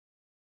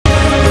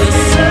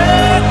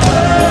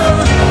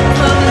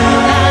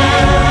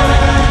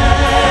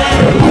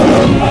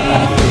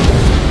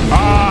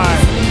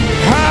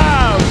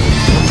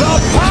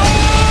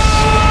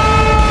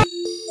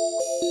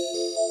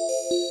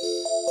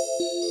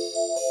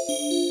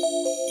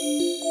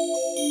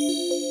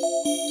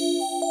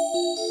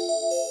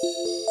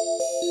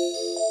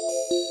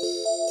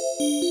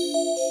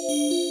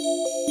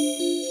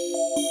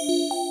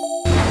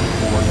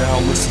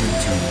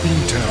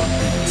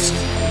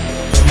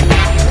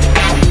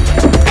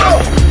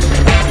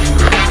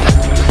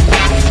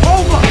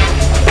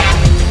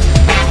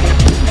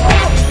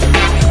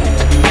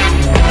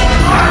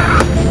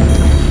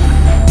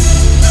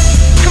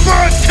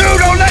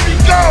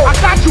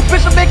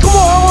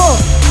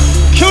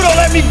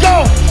let me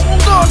go.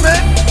 Hold on,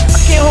 man. I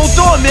can't hold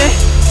on, man.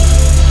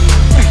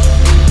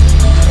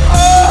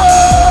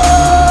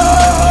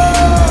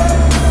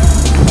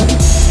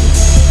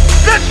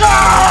 Get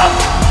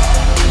down!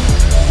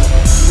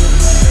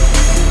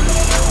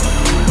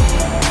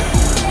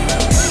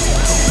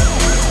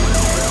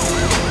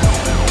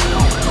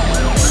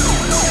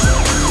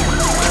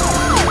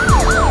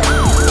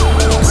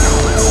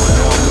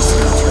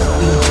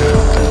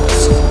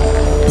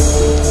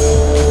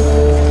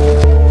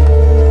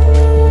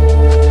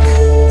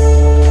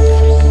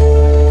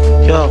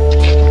 Yo,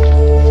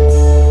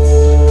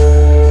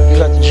 you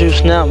got the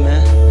juice now,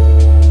 man.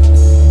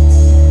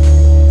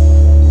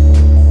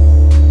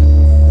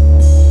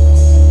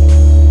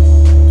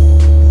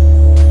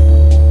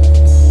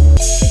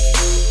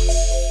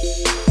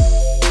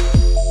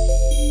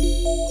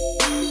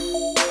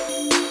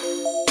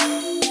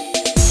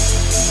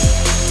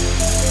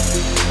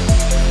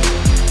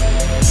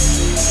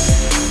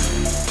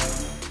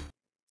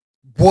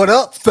 What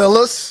up,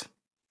 fellas?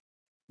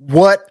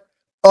 What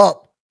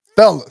up,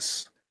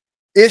 fellas?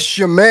 It's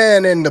your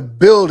man in the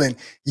building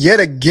yet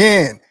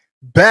again,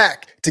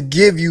 back to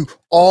give you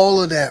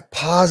all of that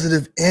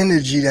positive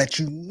energy that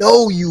you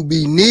know you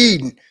be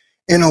needing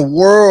in a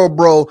world,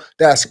 bro,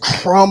 that's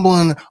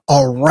crumbling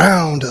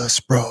around us,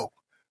 bro.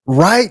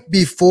 Right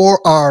before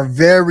our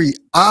very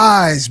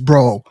eyes,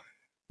 bro.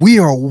 We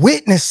are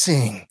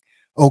witnessing,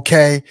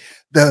 okay,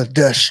 the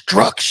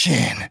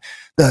destruction,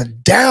 the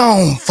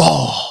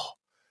downfall,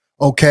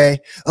 okay,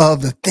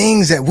 of the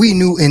things that we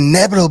knew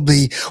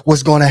inevitably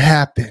was going to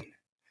happen.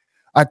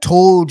 I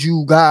told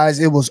you guys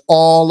it was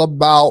all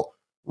about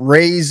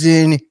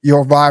raising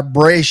your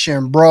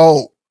vibration,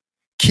 bro.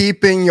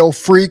 Keeping your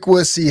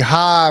frequency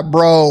high,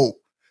 bro.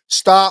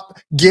 Stop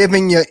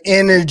giving your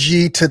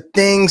energy to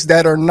things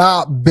that are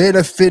not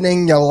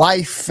benefiting your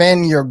life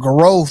and your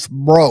growth,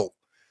 bro.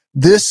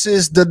 This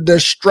is the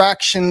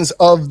distractions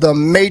of the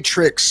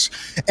matrix,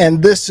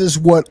 and this is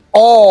what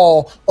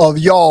all of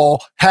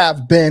y'all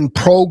have been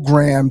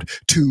programmed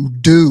to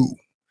do.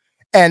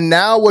 And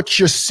now what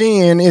you're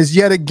seeing is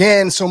yet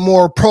again some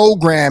more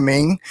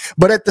programming,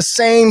 but at the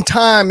same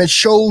time, it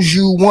shows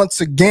you once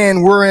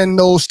again, we're in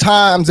those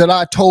times that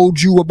I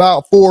told you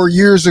about 4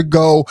 years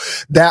ago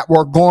that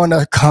were going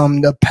to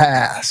come to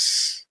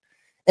pass.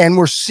 And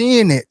we're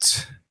seeing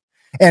it.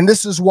 And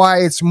this is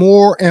why it's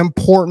more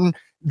important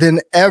than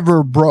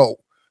ever, bro,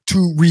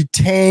 to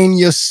retain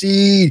your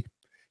seed.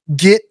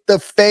 Get the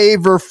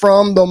favor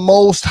from the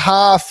Most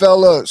High,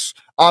 fellas.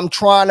 I'm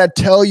trying to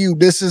tell you,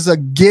 this is a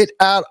get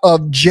out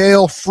of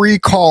jail free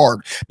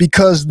card,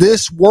 because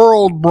this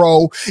world,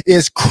 bro,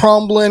 is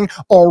crumbling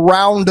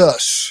around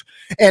us.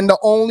 And the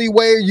only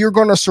way you're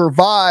going to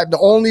survive, the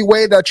only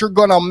way that you're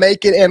going to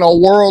make it in a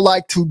world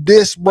like to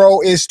this, bro,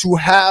 is to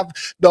have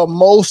the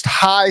Most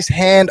High's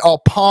hand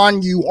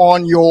upon you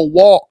on your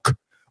walk.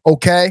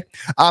 Okay?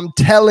 I'm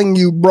telling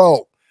you,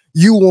 bro,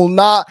 you will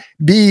not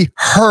be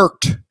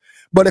hurt.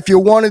 But if you're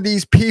one of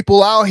these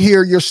people out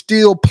here, you're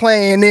still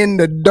playing in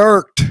the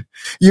dirt.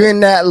 You're in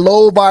that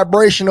low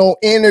vibrational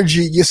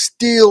energy. You're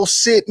still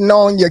sitting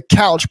on your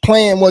couch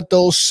playing with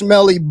those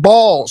smelly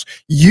balls.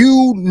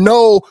 You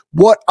know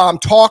what I'm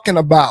talking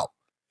about.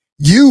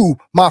 You,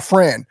 my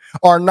friend,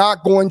 are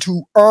not going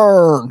to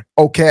earn,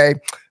 okay,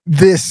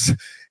 this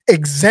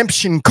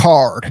exemption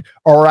card,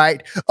 all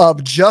right,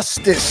 of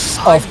justice,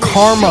 of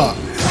karma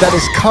that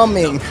is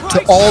coming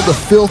to all the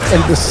filth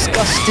and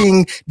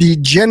disgusting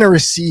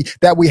degeneracy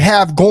that we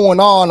have going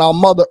on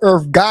Mother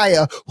Earth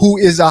Gaia, who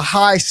is a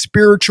high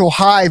spiritual,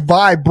 high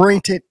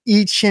vibrated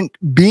ancient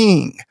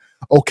being.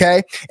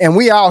 Okay. And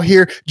we out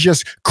here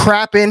just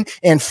crapping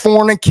and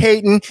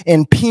fornicating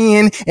and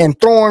peeing and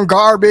throwing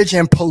garbage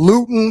and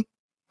polluting.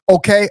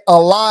 Okay. A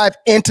live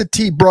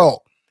entity, bro,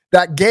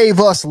 that gave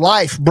us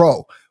life,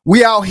 bro.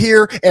 We out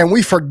here and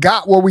we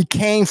forgot where we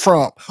came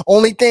from.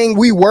 Only thing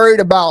we worried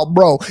about,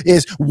 bro,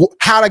 is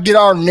how to get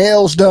our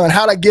nails done,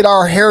 how to get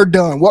our hair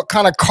done, what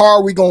kind of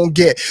car we gonna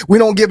get. We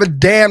don't give a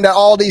damn that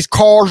all these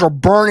cars are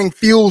burning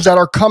fuels that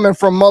are coming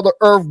from Mother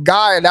Earth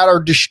Gaia, that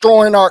are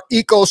destroying our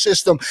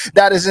ecosystem,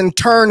 that is in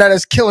turn, that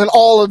is killing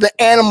all of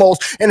the animals,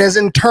 and is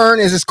in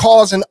turn is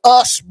causing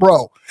us,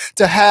 bro,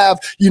 to have,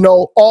 you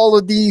know, all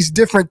of these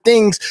different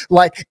things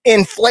like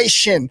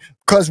inflation,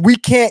 because we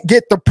can't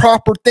get the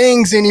proper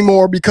things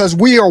anymore because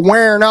we are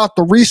wearing out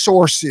the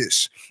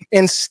resources.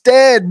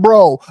 Instead,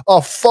 bro,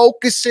 of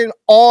focusing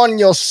on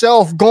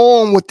yourself,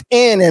 going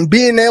within and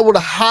being able to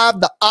have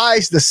the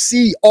eyes to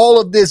see all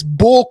of this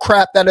bull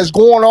crap that is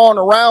going on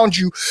around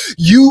you,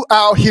 you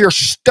out here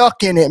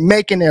stuck in it,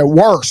 making it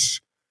worse.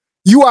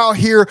 You out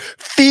here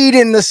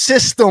feeding the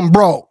system,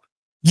 bro.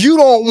 You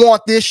don't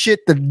want this shit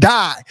to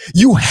die.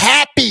 You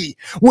happy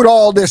with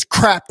all this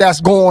crap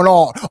that's going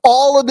on.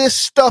 All of this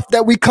stuff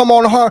that we come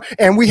on her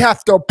and we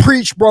have to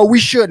preach, bro. We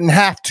shouldn't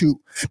have to,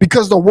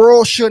 because the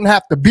world shouldn't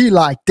have to be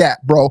like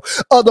that, bro.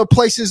 Other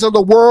places of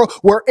the world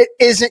where it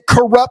isn't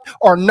corrupt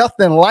are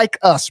nothing like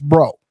us,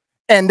 bro.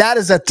 And that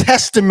is a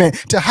testament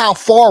to how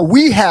far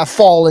we have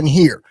fallen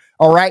here.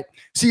 All right.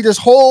 See, this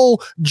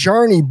whole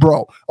journey,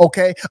 bro,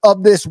 okay,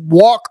 of this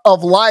walk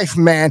of life,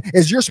 man,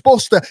 is you're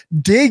supposed to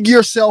dig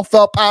yourself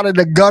up out of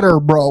the gutter,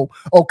 bro,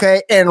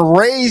 okay, and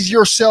raise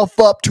yourself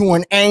up to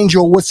an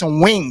angel with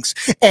some wings,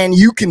 and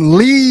you can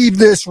leave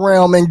this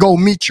realm and go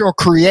meet your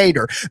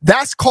creator.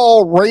 That's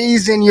called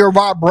raising your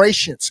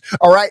vibrations,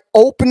 all right,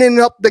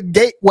 opening up the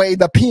gateway,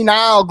 the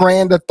pineal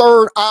gland, the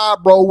third eye,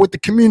 bro, with the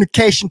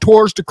communication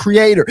towards the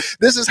creator.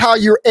 This is how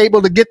you're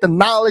able to get the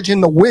knowledge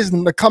and the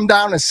wisdom to come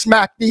down and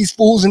smack these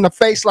fools in the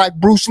face like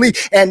Bruce Lee,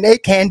 and they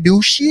can't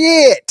do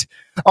shit.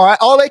 All right,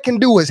 all they can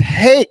do is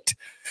hate.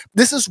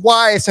 This is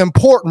why it's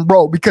important,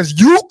 bro, because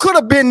you could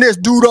have been this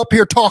dude up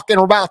here talking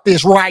about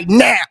this right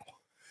now,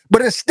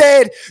 but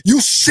instead you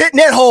sitting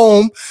at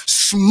home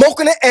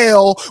smoking an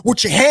L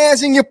with your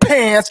hands in your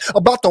pants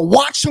about to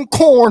watch some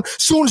corn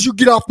soon as you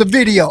get off the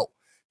video.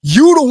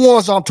 You the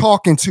ones I'm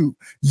talking to.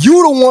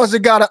 You the ones that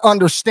got to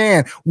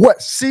understand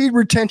what seed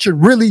retention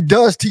really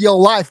does to your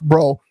life,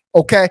 bro.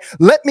 Okay,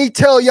 let me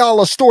tell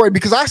y'all a story,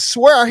 because I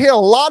swear I hear a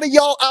lot of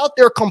y'all out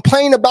there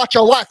complain about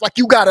your life like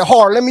you got it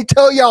hard. Let me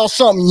tell y'all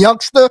something,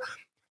 youngster.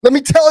 Let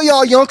me tell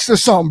y'all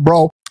youngsters something,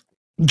 bro.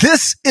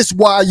 This is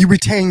why you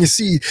retain your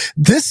seed.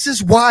 This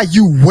is why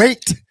you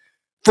wait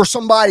for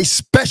somebody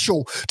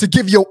special to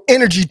give your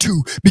energy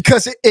to,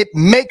 because it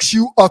makes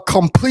you a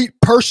complete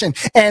person.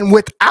 And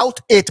without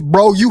it,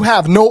 bro, you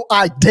have no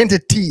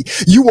identity.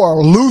 You are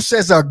loose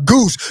as a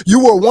goose.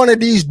 You are one of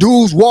these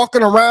dudes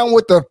walking around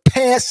with their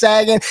pants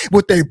sagging,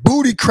 with their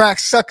booty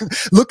cracks sucking,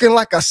 looking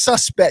like a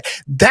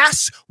suspect.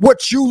 That's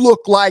what you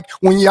look like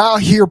when you're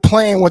out here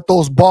playing with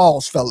those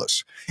balls,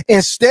 fellas.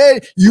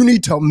 Instead, you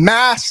need to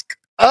mask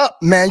up,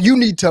 man. You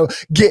need to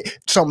get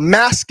some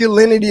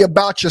masculinity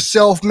about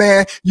yourself,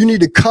 man. You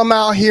need to come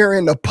out here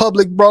in the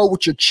public, bro,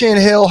 with your chin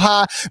held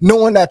high,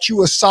 knowing that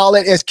you as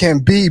solid as can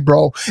be,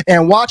 bro.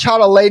 And watch how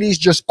the ladies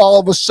just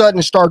all of a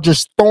sudden start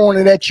just throwing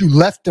it at you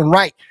left and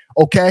right.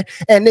 Okay.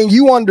 And then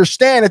you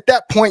understand at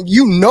that point,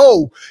 you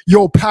know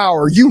your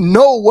power. You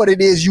know what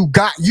it is you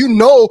got. You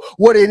know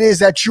what it is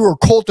that you are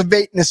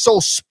cultivating is so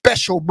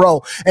special,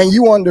 bro. And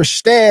you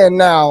understand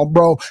now,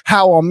 bro,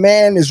 how a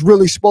man is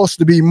really supposed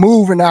to be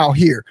moving out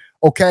here.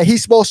 Okay,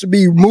 he's supposed to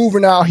be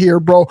moving out here,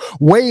 bro,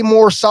 way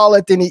more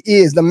solid than he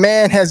is. The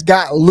man has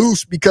got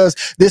loose because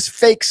this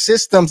fake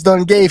systems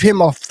done gave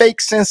him a fake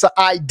sense of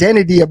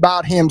identity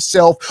about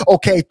himself,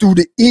 okay, through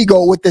the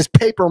ego with this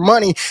paper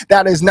money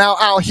that is now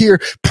out here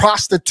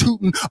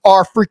prostituting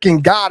our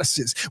freaking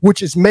goddesses,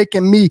 which is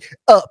making me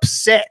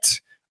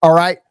upset. All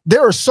right.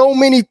 There are so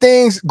many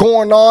things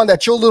going on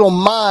that your little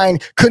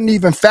mind couldn't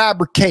even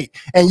fabricate.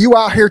 And you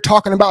out here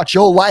talking about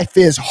your life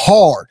is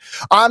hard.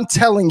 I'm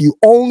telling you,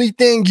 only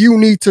thing you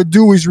need to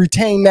do is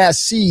retain that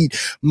seed.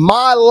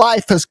 My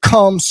life has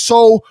come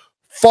so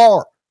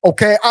far.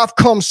 Okay, I've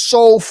come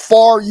so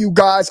far, you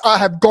guys. I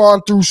have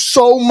gone through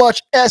so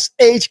much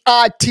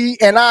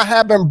SHIT and I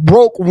haven't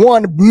broke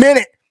 1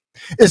 minute.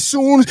 As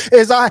soon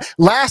as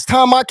last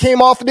time I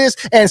came off of this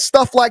and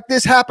stuff like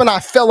this happened, I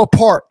fell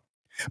apart.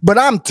 But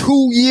I'm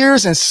 2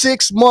 years and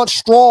 6 months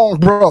strong,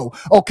 bro.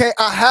 Okay,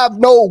 I have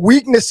no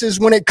weaknesses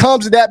when it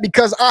comes to that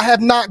because I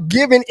have not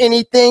given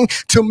anything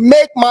to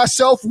make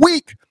myself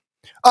weak.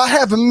 I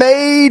have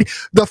made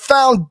the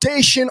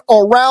foundation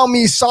around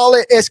me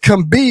solid as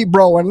can be,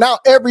 bro. And now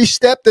every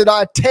step that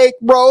I take,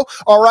 bro,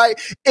 all right,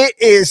 it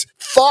is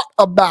thought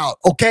about,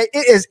 okay?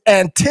 It is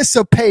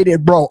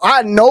anticipated, bro.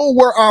 I know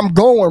where I'm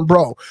going,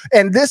 bro.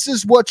 And this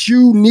is what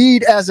you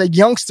need as a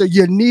youngster.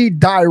 You need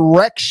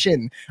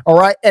direction, all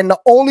right? And the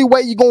only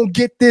way you're going to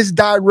get this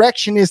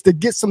direction is to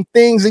get some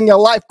things in your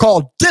life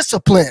called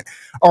discipline,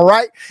 all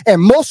right?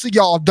 And most of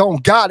y'all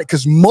don't got it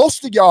because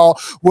most of y'all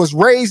was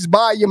raised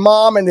by your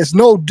mom, and there's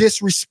no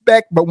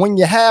disrespect, but when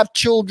you have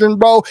children,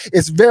 bro,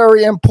 it's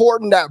very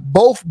important that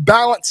both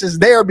balance is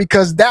there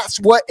because that's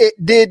what it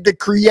did to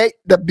create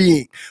the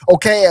being.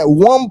 Okay, at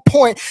one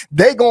point,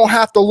 they gonna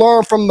have to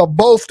learn from the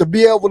both to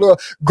be able to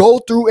go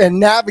through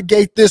and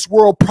navigate this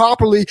world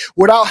properly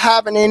without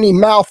having any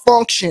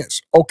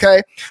malfunctions,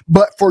 okay?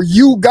 But for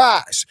you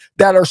guys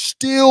that are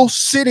still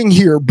sitting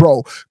here,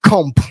 bro,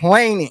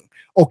 complaining,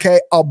 okay,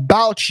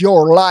 about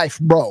your life,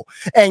 bro,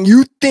 and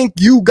you think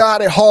you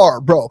got it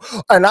hard, bro,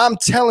 and I'm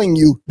telling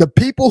you, the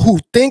people who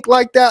think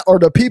like that are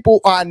the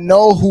people I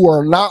know who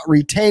are not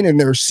retaining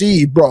their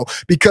seed, bro,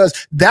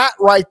 because that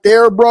right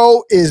there,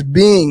 bro, is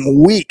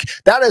being weak.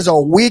 That is a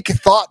weak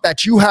thought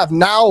that you have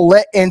now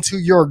let into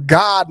your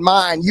God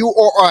mind. You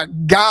are a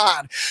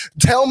God.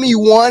 Tell me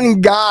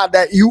one God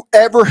that you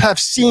ever have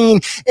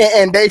seen,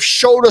 and they've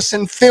showed us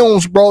in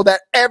films, bro,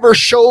 that ever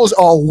shows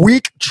a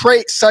weak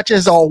trait such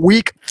as a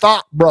weak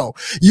thought, bro.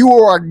 You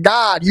are a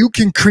God. You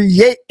can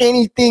create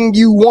anything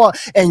you want,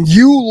 and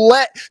you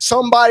let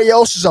somebody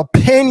else's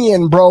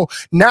opinion, bro,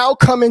 now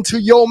come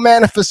into your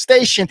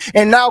manifestation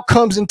and now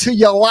comes into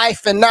your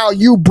life, and now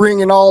you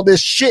bringing all this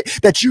shit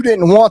that you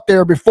didn't want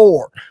there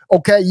before.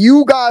 Okay,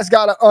 you guys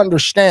got to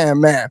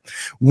understand, man.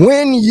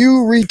 When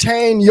you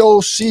retain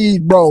your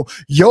seed, bro,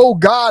 your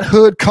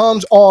godhood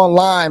comes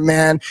online,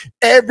 man.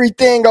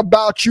 Everything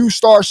about you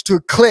starts to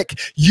click.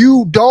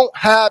 You don't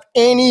have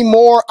any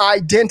more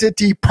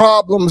identity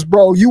problems,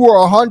 bro. You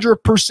are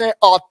 100%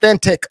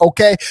 authentic,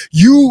 okay?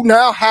 You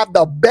now have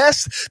the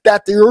best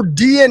that your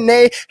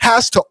DNA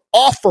has to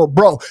offer,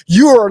 bro.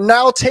 You are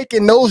now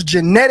taking those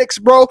genetics,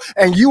 bro,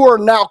 and you are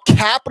now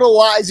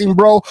capitalizing,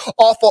 bro,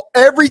 off of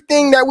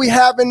everything that we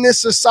have in this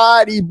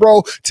society,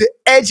 bro, to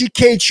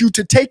educate you,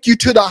 to take you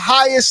to the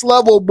highest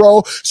level,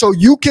 bro, so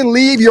you can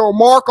leave your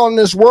mark on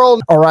this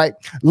world. All right,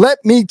 let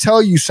me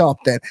tell you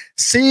something.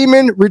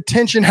 Semen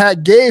retention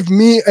had gave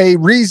me a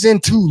reason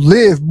to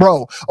live,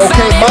 bro.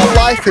 Okay, my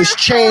life has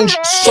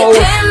changed so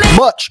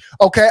much.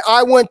 Okay,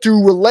 I went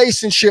through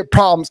relationship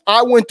problems.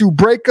 I went through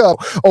breakup.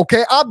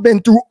 Okay, I've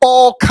been through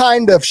all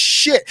kind of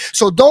shit.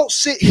 So don't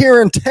sit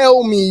here and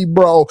tell me,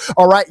 bro,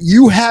 all right,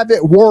 you have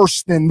it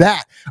worse than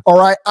that. All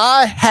right,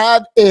 I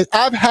have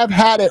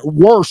had it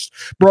worse,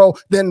 bro,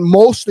 than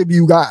most of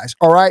you guys.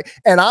 All right,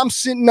 and I'm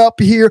sitting up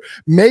here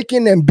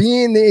making and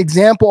being the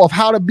example of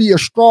how to be a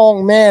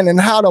strong man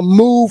and how to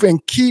move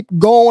and keep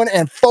going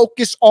and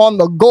focus on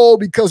the goal,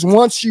 because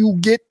once you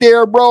get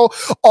there, bro,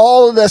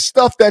 all of the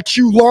stuff that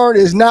you learn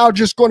is now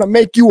just going to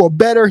make you a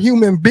better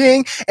human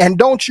being. And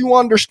don't you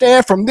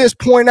understand, from this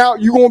point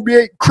out, you're going to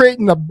be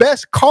creating the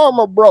best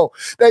karma, bro,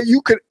 that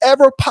you could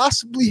ever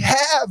possibly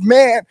have,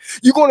 man.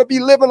 You're going to be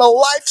living a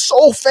life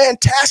so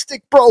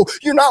fantastic, bro.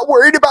 You're not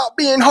worried about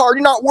being hard.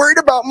 You're not worried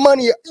about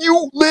money.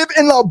 You live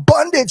in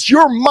abundance.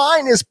 Your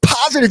mind is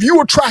positive.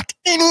 You attract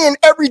any and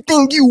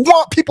everything you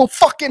want. People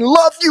fucking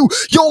love you.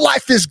 Your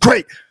life is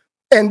great.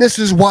 And this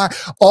is why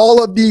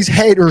all of these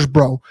haters,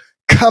 bro,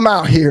 come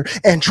out here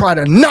and try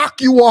to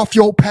knock you off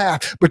your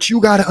path. But you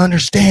got to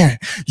understand.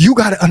 You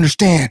got to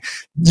understand.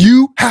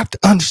 You have to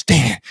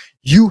understand.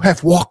 You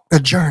have walked a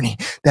journey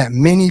that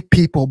many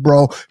people,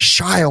 bro,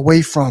 shy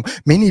away from.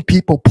 Many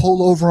people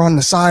pull over on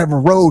the side of a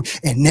road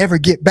and never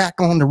get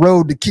back on the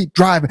road to keep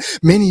driving.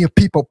 Many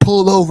people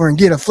pull over and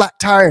get a flat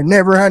tire and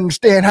never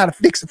understand how to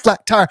fix a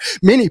flat tire.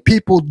 Many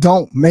people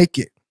don't make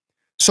it.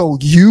 So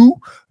you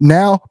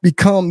now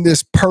become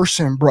this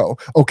person, bro,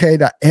 okay,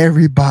 that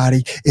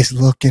everybody is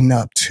looking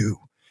up to.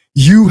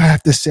 You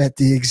have to set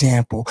the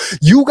example.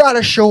 You got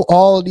to show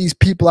all of these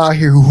people out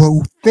here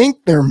who think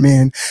they're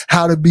men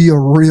how to be a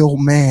real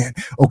man.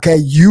 Okay.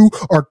 You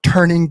are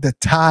turning the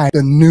tide,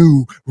 the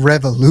new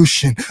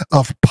revolution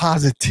of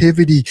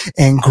positivity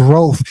and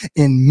growth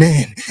in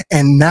men.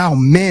 And now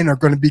men are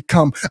going to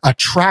become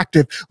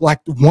attractive like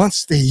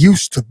once they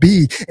used to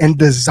be, and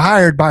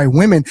desired by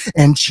women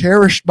and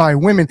cherished by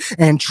women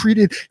and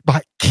treated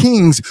by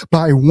kings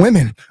by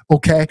women.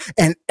 Okay.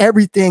 And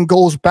everything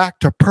goes back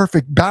to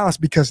perfect balance,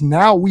 because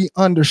now we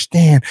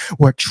understand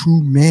what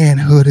true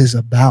manhood is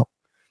about.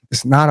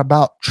 It's not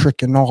about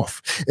tricking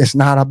off. It's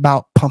not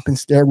about pumping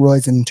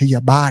steroids into your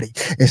body.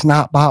 It's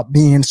not about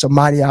being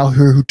somebody out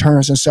here who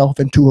turns himself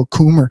into a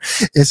coomer.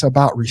 It's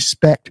about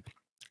respect.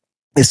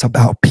 It's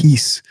about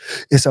peace.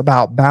 It's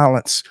about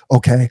balance.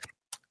 Okay.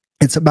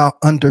 It's about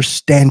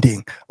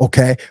understanding,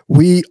 okay?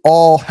 We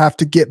all have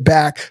to get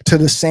back to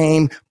the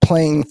same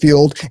playing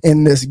field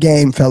in this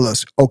game,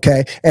 fellas,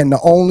 okay? And the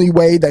only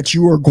way that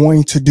you are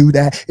going to do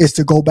that is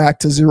to go back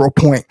to 0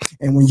 point.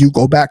 And when you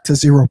go back to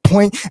 0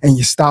 point and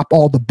you stop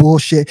all the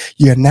bullshit,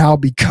 you now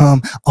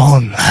become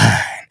online.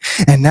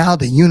 And now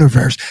the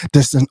universe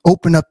doesn't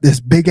open up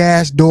this big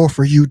ass door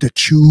for you to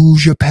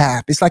choose your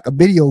path. It's like a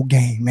video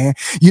game, man.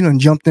 You done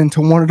jumped into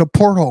one of the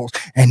portholes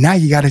and now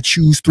you got to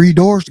choose 3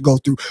 doors to go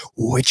through.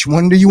 Which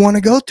one do you want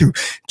to go through?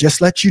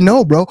 Just let you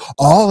know, bro,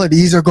 all of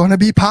these are going to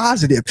be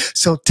positive.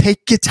 So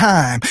take your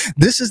time.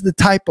 This is the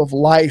type of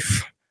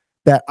life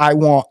that I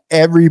want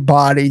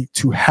everybody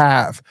to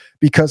have,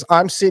 because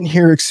I'm sitting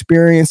here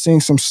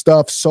experiencing some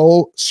stuff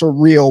so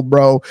surreal,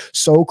 bro,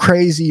 so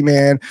crazy,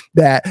 man,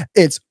 that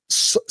it's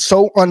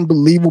so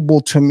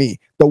unbelievable to me.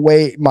 The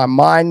way my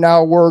mind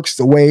now works,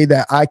 the way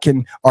that I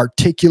can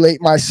articulate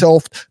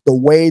myself, the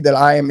way that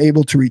I am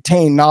able to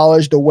retain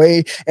knowledge, the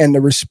way and the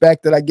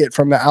respect that I get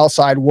from the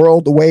outside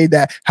world, the way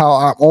that how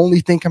I'm only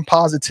thinking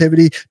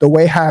positivity, the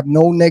way I have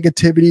no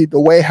negativity,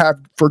 the way I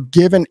have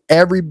forgiven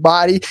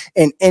everybody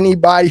and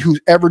anybody who's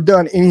ever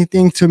done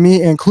anything to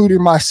me,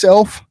 including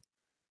myself.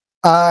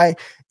 I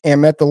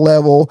am at the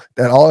level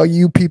that all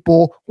you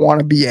people want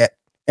to be at.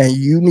 And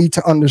you need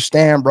to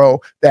understand, bro,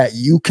 that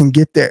you can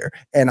get there.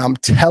 And I'm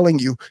telling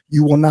you,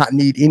 you will not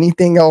need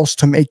anything else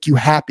to make you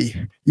happy.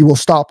 You will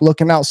stop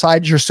looking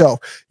outside yourself.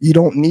 You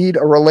don't need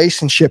a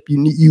relationship.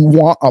 You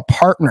want a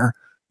partner.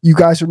 You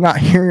guys are not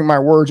hearing my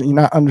words and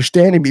you're not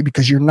understanding me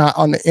because you're not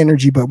on the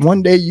energy. But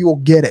one day you will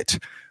get it.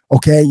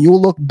 Okay.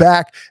 You'll look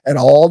back at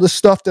all the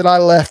stuff that I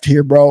left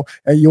here, bro,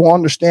 and you'll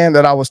understand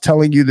that I was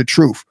telling you the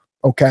truth.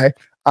 Okay.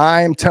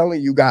 I am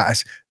telling you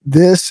guys,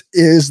 this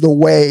is the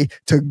way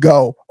to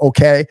go,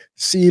 okay?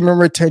 Semen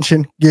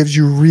retention gives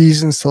you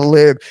reasons to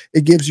live.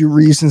 It gives you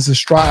reasons to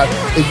strive.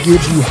 It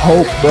gives you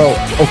hope, bro,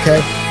 okay?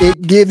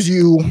 It gives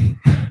you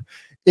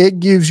it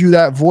gives you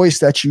that voice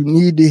that you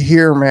need to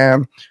hear,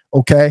 man.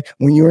 Okay.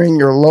 When you're in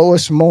your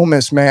lowest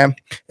moments, man,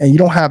 and you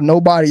don't have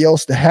nobody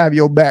else to have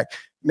your back.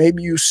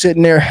 Maybe you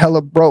sitting there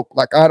hella broke,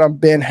 like I done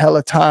been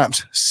hella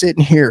times,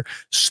 sitting here,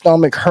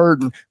 stomach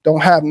hurting,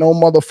 don't have no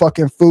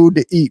motherfucking food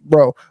to eat,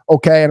 bro.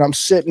 Okay. And I'm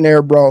sitting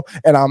there, bro,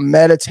 and I'm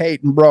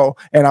meditating, bro,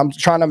 and I'm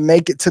trying to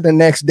make it to the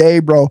next day,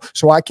 bro,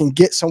 so I can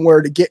get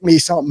somewhere to get me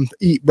something to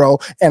eat, bro.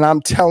 And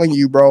I'm telling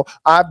you, bro,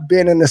 I've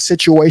been in a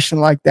situation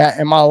like that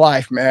in my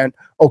life, man.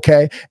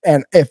 Okay.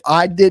 And if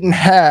I didn't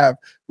have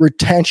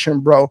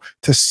retention, bro,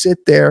 to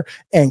sit there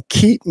and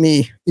keep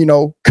me, you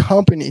know,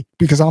 company,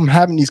 because I'm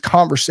having these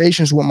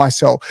conversations with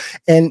myself.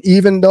 And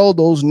even though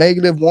those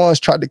negative ones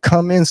tried to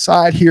come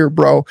inside here,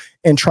 bro,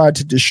 and tried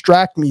to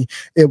distract me,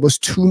 it was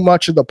too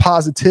much of the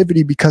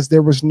positivity because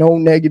there was no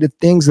negative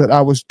things that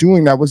I was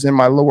doing that was in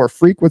my lower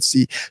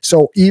frequency.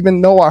 So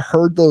even though I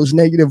heard those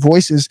negative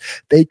voices,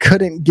 they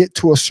couldn't get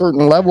to a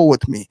certain level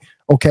with me.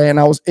 Okay. And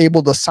I was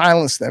able to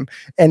silence them.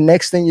 And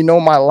next thing you know,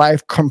 my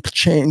life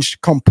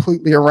changed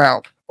completely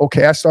around.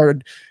 Okay. I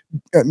started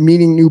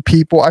meeting new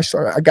people.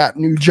 I got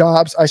new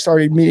jobs. I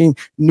started meeting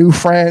new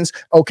friends.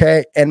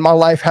 Okay. And my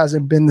life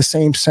hasn't been the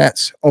same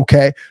since.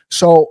 Okay.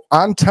 So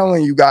I'm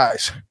telling you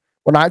guys,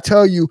 when I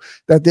tell you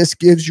that this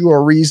gives you a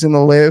reason to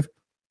live,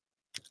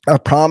 I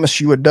promise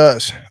you it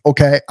does.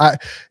 Okay.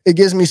 It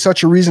gives me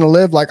such a reason to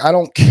live. Like, I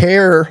don't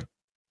care,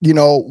 you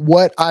know,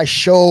 what I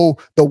show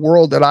the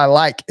world that I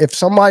like. If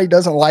somebody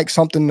doesn't like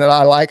something that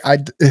I like,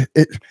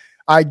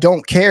 I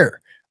don't care.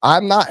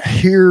 I'm not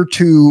here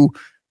to,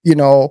 you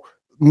know,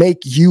 make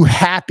you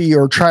happy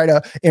or try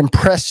to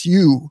impress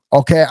you.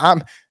 Okay.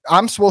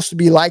 I'm supposed to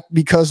be liked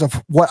because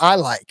of what I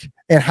like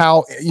and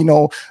how, you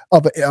know,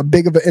 of a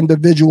big of an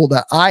individual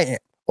that I am.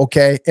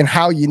 Okay. And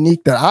how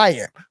unique that I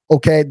am.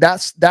 Okay.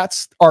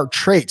 That's our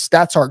traits.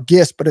 That's our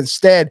gifts. But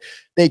instead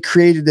they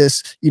created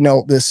this, you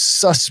know, this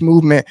sus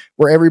movement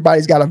where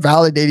everybody's got to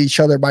validate each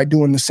other by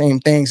doing the same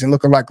things and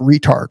looking like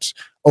retards.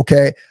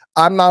 Okay.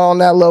 I'm not on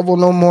that level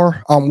no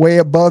more. I'm way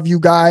above you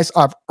guys.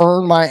 I've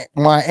earned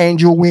my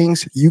angel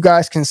wings. You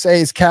guys can say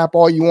it's cap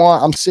all you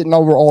want. I'm sitting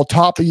over all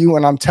top of you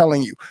and I'm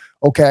telling you,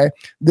 okay,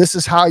 this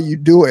is how you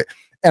do it.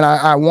 And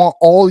I want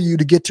all of you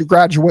to get to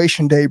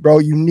graduation day, bro.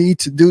 You need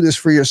to do this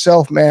for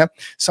yourself, man.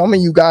 Some of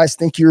you guys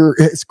think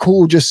it's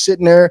cool just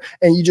sitting there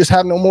and you just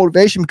have no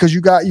motivation because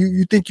you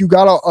think you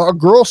got a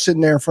girl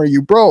sitting there in front of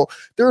you, bro.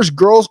 There's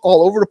girls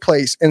all over the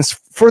place. And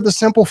for the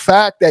simple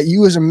fact that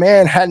you as a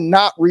man had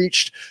not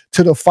reached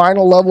to the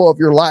final level of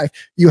your life,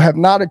 you have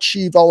not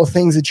achieved all the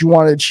things that you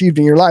want to achieve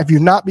in your life.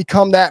 You've not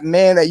become that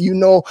man that you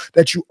know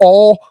that you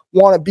all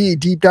want to be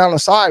deep down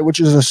inside, which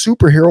is a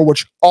superhero,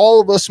 which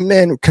all of us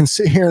men can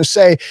sit here and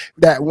say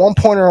that at one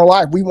point in our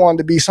life, we wanted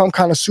to be some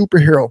kind of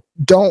superhero.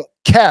 Don't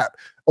cap.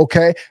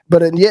 Okay.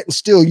 But yet and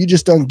still, you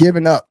just done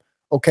giving up.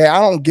 Okay. I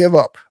don't give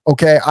up.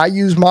 Okay. I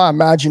use my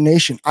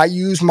imagination. I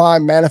use my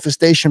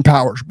manifestation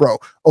powers, bro.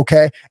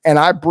 Okay. And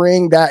I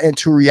bring that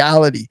into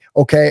reality.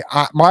 Okay.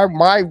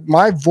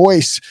 My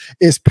voice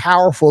is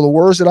powerful. The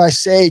words that I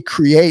say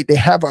create, they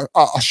have a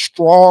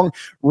strong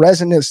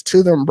resonance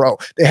to them, bro.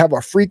 They have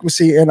a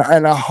frequency and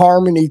a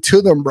harmony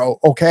to them, bro.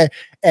 Okay.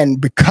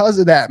 And because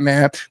of that,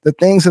 man, the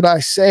things that I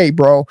say,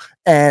 bro,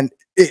 and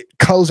it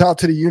goes out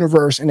to the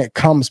universe and it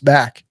comes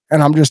back.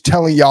 And I'm just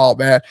telling y'all,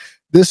 man,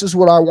 this is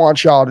what I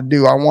want y'all to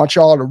do. I want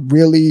y'all to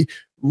really,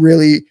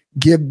 really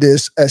give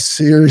this a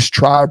serious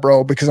try,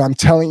 bro, because I'm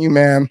telling you,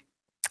 man,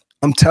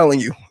 I'm telling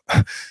you,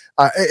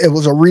 it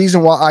was a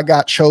reason why I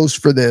got chose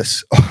for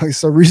this.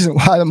 It's a reason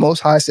why the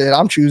Most High said,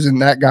 I'm choosing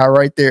that guy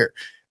right there.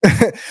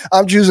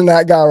 I'm choosing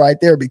that guy right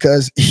there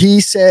because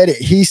he said it.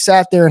 He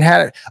sat there and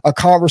had a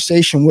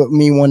conversation with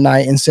me one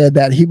night and said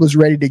that he was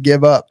ready to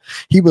give up.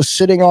 He was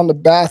sitting on the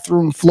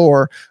bathroom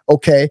floor,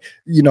 okay,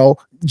 you know,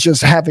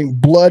 just having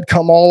blood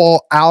come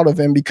all out of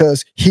him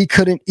because he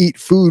couldn't eat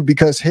food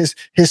because his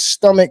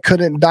stomach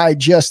couldn't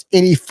digest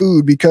any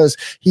food because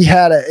he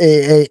had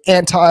a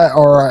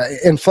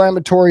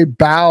inflammatory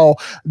bowel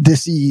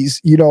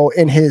disease, you know,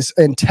 in his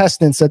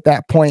intestines at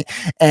that point.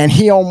 And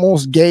he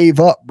almost gave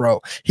up, bro.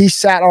 He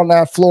sat on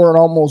that floor and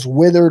almost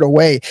withered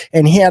away.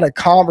 And he had a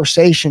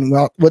conversation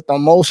with the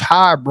Most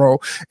High, bro.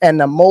 And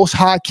the Most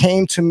High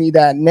came to me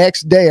that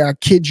next day. I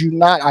kid you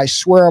not. I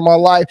swear on my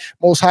life,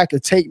 Most High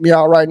could take me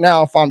out right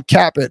now if I'm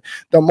capping.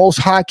 The Most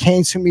High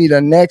came to me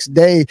the next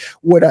day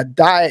with a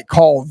diet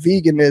called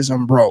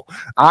veganism, bro.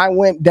 I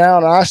went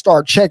down and I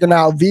started checking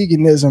out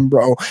veganism,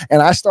 bro.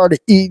 And I started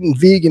eating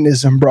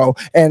veganism, bro.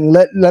 And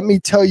let me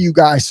tell you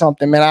guys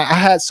something, man. I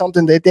had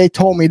something that they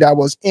told me that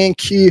was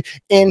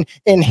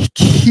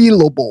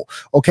inhealable.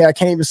 Okay, I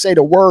can't even say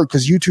the word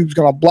because YouTube's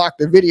gonna block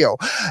the video.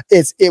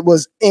 It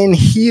was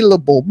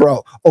inhealable,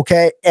 bro.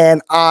 Okay,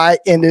 and I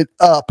ended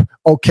up,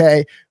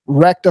 okay,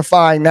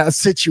 rectifying that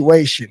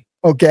situation.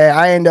 Okay,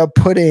 I end up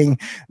putting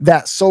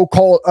that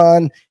so-called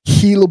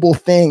unhealable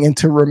thing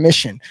into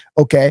remission.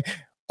 Okay,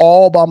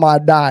 all by my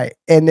diet.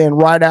 And then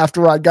right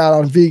after I got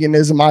on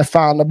veganism, I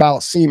found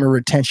about semen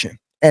retention.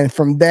 And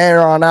from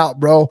there on out,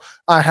 bro,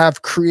 I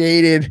have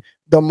created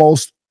the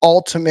most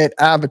ultimate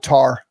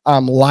avatar.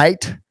 I'm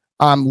light.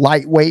 I'm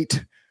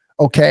lightweight.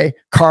 Okay.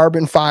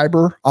 Carbon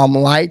fiber. I'm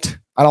light.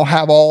 I don't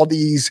have all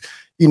these,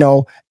 you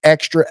know,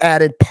 extra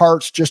added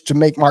parts just to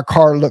make my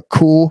car look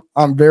cool.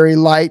 I'm very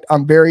light.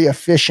 I'm very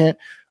efficient.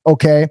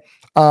 Okay.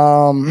 You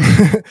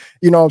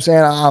know what I'm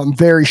saying? I'm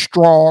very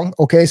strong.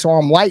 Okay. So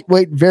I'm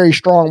lightweight, very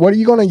strong. What are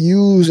you going to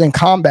use in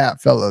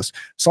combat, fellas?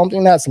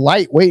 Something that's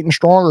lightweight and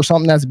strong, or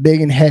something that's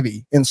big and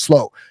heavy and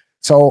slow?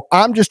 So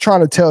I'm just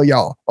trying to tell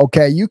y'all,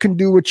 okay, you can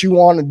do what you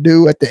want to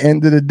do at the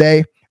end of the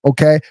day.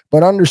 Okay.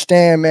 But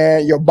understand,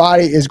 man, your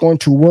body is going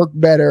to work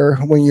better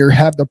when you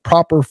have the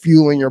proper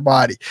fuel in your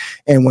body.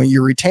 And when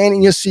you're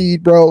retaining your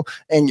seed, bro,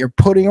 and you're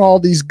putting all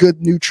these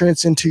good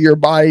nutrients into your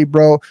body,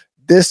 bro,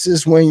 this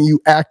is when you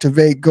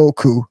activate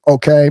Goku.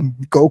 Okay.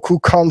 Goku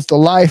comes to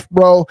life,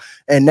 bro.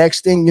 And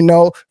next thing you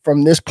know,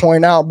 from this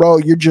point out, bro,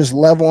 you're just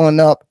leveling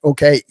up.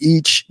 Okay.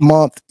 Each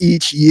month,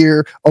 each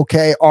year.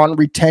 Okay. On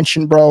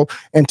retention, bro,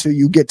 until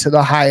you get to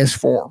the highest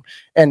form.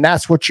 And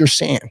that's what you're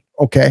seeing.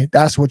 Okay.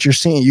 That's what you're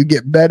seeing. You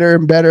get better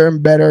and better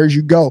and better as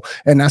you go.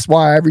 And that's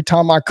why every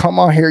time I come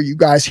on here, you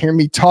guys hear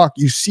me talk,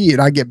 you see it.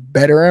 I get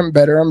better and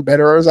better and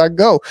better as I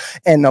go.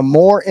 And the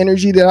more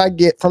energy that I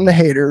get from the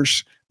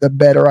haters, the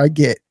better I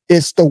get.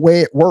 It's the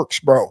way it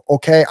works, bro.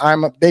 Okay.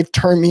 They've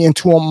turned me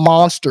into a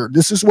monster.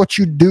 This is what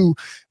you do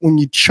when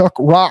you chuck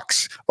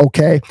rocks,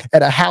 okay,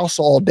 at a house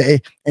all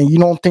day, and you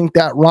don't think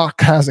that rock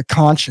has a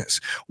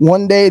conscience.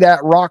 One day that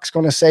rock's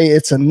going to say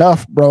it's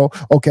enough, bro.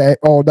 Okay.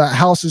 Oh, that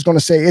house is going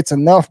to say it's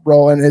enough,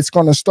 bro. And it's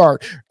going to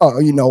start,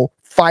 you know,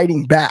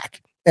 fighting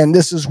back. And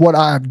this is what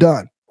I've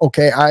done.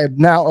 Okay, I have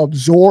now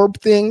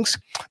absorbed things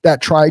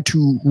that try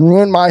to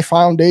ruin my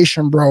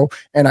foundation, bro,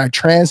 and I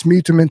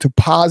transmute them into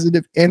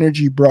positive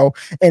energy, bro,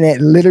 and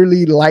it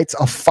literally lights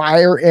a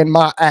fire in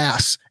my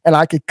ass, and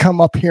I could come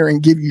up here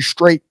and give you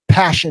straight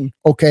passion,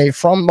 okay,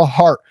 from the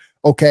heart,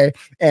 okay,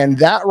 and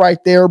that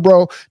right there,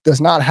 bro, does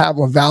not have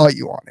a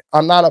value on it.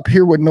 I'm not up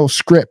here with no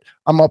script.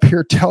 I'm up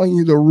here telling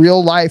you the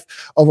real life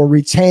of a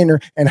retainer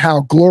and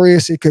how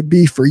glorious it could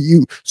be for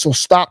you. So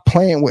stop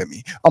playing with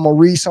me. I'm going to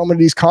read some of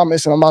these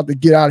comments and I'm about to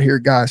get out of here,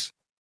 guys.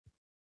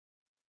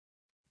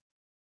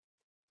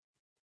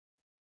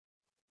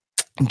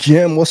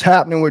 Jim, what's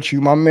happening with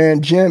you? My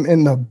man Jim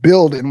in the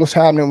building. What's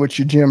happening with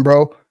you, Jim,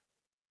 bro?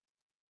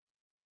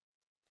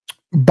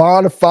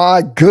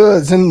 Bonafide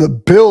Goods in the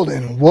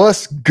building.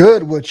 What's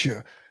good with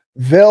you?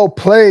 Vel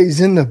Plays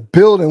in the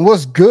building.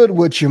 What's good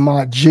with you,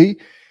 my G?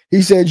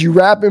 He said, you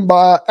rapping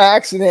by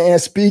accident and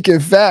speaking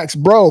facts.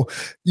 Bro,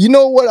 you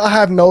know what I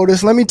have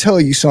noticed? Let me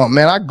tell you something,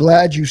 man. I'm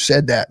glad you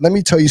said that. Let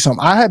me tell you something.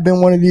 I have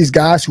been one of these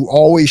guys who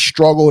always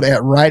struggled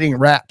at writing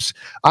raps.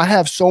 I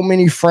have so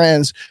many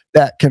friends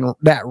that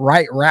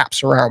write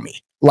raps around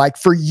me. Like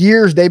for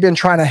years, they've been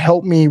trying to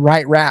help me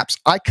write raps.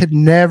 I could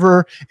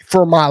never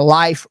for my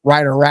life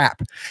write a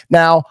rap.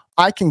 Now,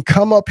 I can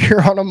come up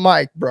here on a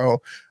mic,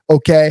 bro,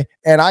 okay,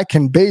 and I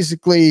can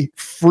basically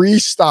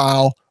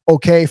freestyle,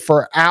 okay,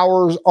 for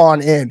hours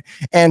on end.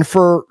 And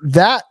for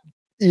that,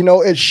 you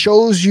know, it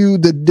shows you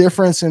the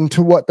difference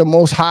into what the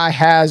Most High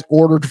has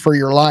ordered for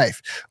your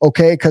life,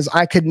 okay, because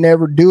I could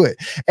never do it.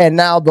 And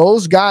now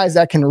those guys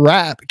that can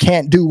rap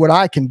can't do what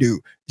I can do.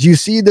 Do you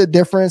see the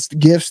difference, the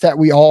gifts that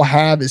we all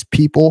have as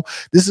people?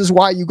 This is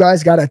why you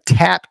guys got to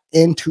tap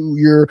into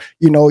your,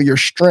 you know, your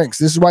strengths.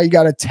 This is why you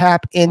got to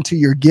tap into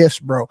your gifts,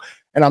 bro.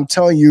 And I'm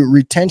telling you,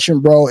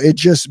 retention, bro, it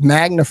just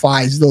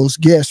magnifies those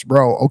gifts,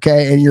 bro,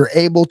 okay? And you're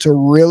able to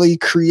really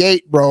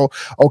create, bro,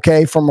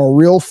 okay, from a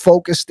real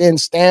focused in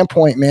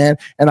standpoint, man.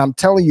 And I'm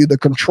telling you, the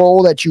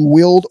control that you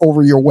wield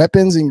over your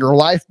weapons in your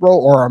life,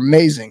 bro, are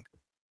amazing.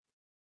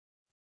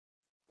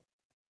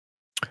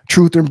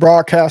 Truth and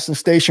Broadcasting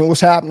Station,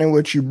 what's happening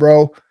with you,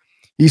 bro?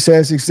 He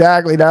says,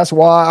 exactly, that's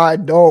why I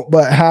don't,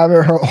 but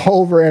having her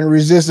over and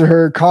resisting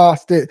her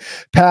constant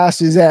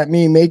passes at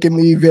me, making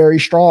me very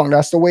strong.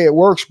 That's the way it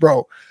works,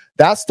 bro.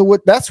 That's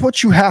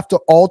what you have to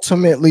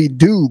ultimately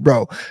do,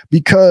 bro.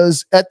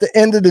 Because at the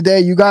end of the day,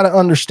 you got to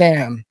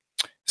understand,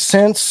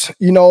 since,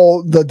 you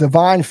know, the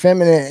divine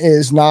feminine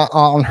is not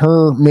on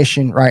her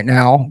mission right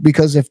now,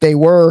 because if they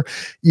were,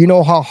 you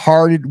know how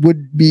hard it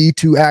would be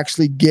to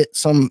actually get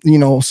some, you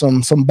know,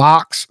 some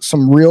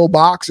real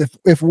box.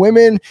 If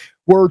women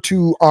were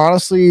to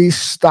honestly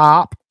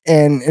stop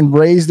and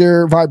raise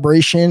their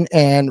vibration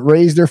and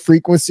raise their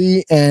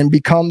frequency and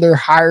become their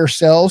higher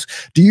selves,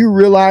 do you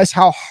realize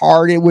how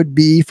hard it would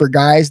be for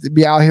guys to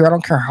be out here? I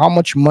don't care how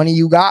much money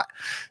you got,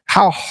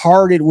 how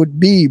hard it would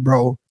be,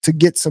 bro, to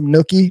get some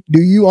nookie.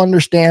 Do you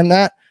understand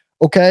that?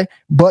 Okay.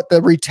 But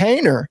the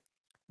retainer,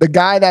 the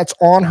guy that's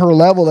on her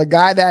level, the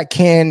guy that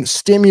can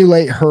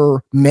stimulate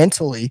her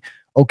mentally,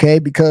 okay,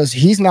 because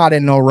he's not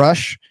in no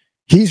rush.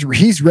 He's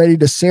ready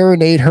to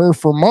serenade her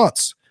for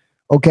months.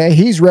 Okay.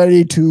 He's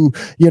ready to,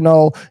 you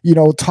know,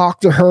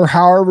 talk to her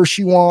however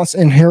she wants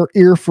in her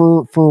ear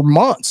for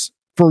months,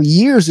 for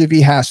years if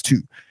he has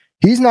to.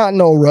 He's not in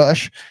no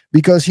rush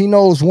because he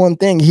knows one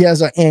thing. He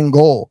has an end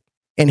goal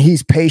and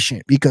he's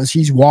patient because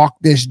he's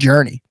walked this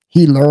journey.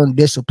 he learned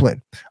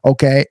discipline.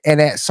 Okay.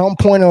 And at some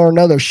point or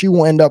another, she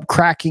will end up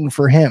cracking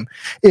for him.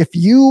 If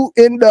you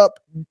end up,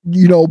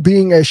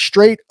 being a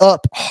straight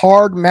up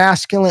hard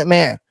masculine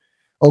man,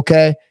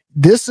 okay,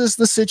 this is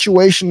the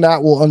situation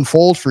that will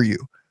unfold for you.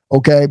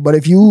 Okay. But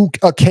if you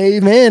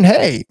cave in,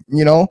 hey,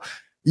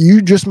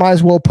 you just might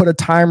as well put a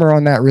timer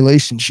on that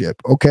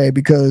relationship. Okay.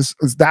 Because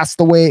that's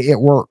the way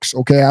it works.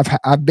 Okay.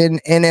 I've been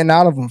in and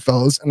out of them,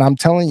 fellas. And I'm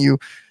telling you,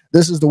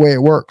 this is the way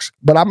it works.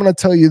 But I'm going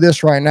to tell you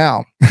this right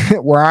now,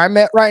 where I'm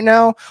at right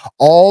now,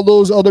 all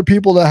those other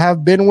people that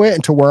have been with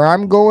and to where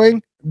I'm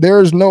going,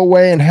 there's no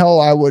way in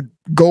hell I would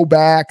go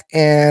back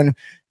and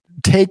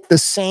take the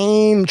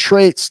same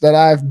traits that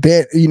I've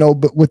been,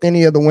 but with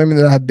any of the women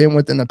that I've been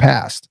with in the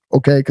past.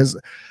 Okay. Because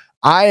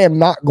I am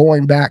not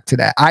going back to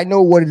that. I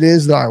know what it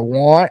is that I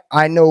want.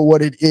 I know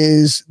what it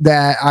is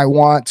that I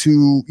want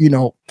to,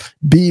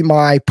 be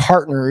my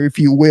partner, if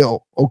you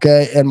will.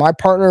 Okay. And my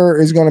partner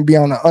is going to be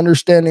on an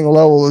understanding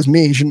level as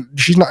me.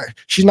 She's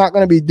not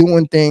going to be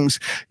doing things,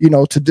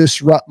 to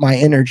disrupt my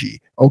energy.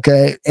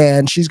 Okay.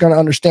 And she's going to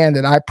understand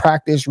that I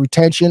practice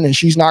retention, and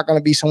she's not going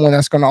to be someone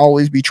that's going to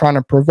always be trying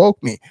to provoke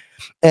me.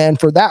 And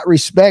for that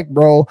respect,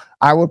 bro,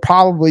 I would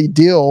probably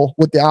deal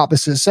with the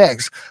opposite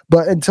sex.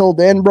 But until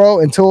then,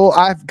 bro, until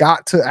I've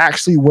got to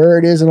actually where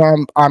it is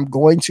and I'm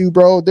going to,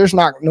 bro, there's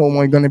not no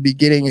one going to be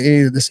getting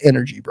any of this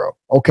energy, bro.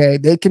 Okay.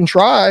 They can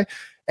try.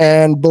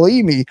 And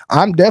believe me,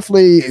 I'm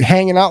definitely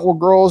hanging out with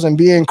girls and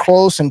being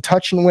close and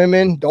touching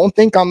women. Don't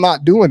think I'm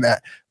not doing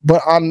that,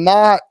 but I'm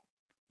not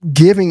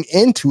giving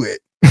into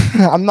it.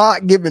 I'm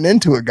not giving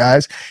into it,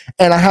 guys.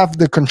 And I have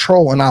the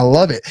control, and I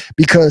love it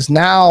because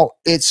now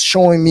it's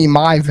showing me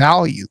my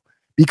value,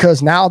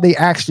 because now they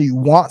actually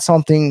want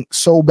something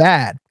so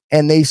bad,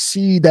 and they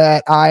see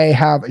that I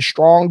have a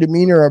strong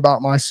demeanor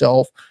about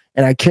myself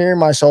and I carry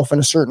myself in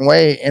a certain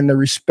way, and the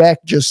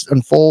respect just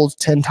unfolds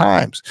 10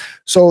 times.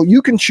 So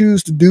you can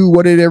choose to do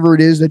whatever it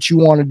is that you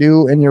want to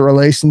do in your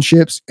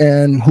relationships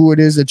and who it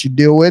is that you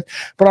deal with.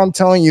 But I'm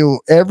telling you,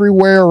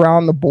 everywhere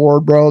around the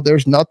board, bro,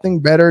 there's nothing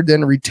better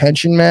than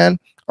retention, man.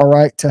 All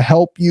right. To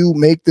help you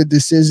make the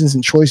decisions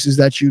and choices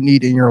that you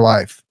need in your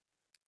life.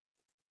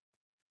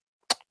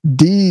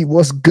 D,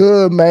 what's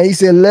good, man? He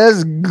said,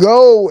 let's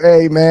go.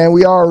 Hey, man,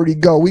 we already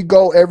go. We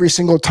go every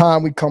single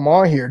time we come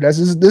on here. This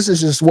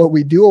is just what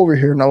we do over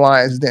here in the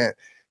Lion's Den.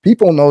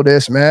 People know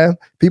this, man.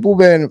 People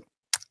been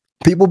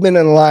in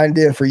the Lion's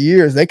Den for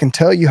years. They can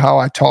tell you how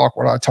I talk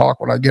when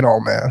I get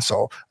on, man.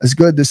 So it's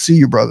good to see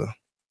you, brother.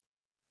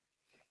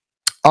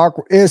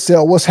 Awkward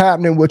Incel, what's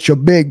happening with your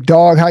big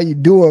dog? How you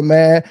doing,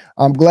 man?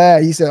 I'm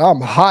glad. He said,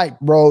 I'm hyped,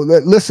 bro.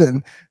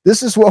 Listen,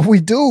 this is what we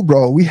do,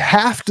 bro. We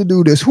have to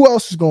do this. Who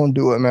else is going to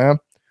do it, man?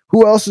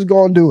 Who else is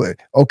going to do it?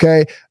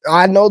 Okay.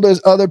 I know there's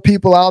other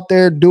people out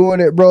there doing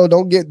it, bro.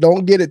 Don't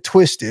get it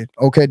twisted.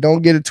 Okay.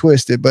 Don't get it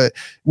twisted. But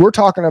we're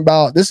talking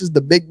about, this is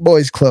the big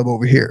boys club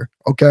over here.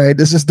 Okay.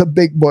 This is the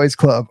big boys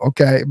club.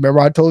 Okay.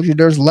 Remember I told you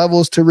there's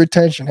levels to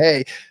retention.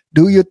 Hey,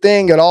 do your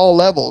thing at all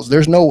levels.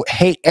 There's no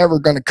hate ever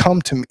going to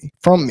come to me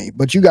from me,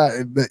 but you got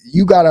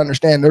to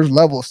understand there's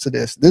levels to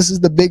this. This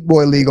is the big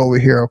boy league over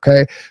here.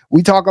 Okay.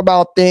 We talk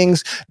about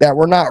things that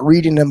we're not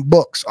reading in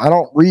books. I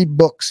don't read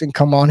books and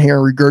come on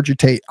here and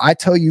regurgitate. I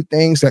tell you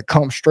things that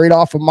come straight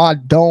off of my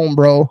dome,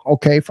 bro.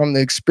 Okay. From the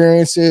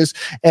experiences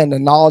and the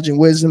knowledge and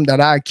wisdom that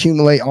I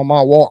accumulate on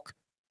my walk.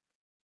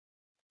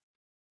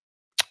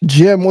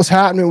 Jim, what's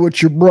happening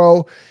with you,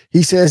 bro?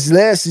 He says,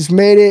 Les, it's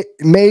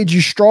made you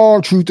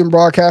strong, Truth and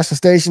Broadcasting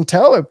Station.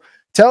 Tell him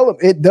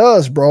it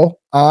does, bro.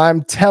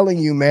 I'm telling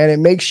you, man, it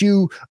makes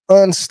you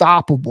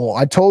unstoppable.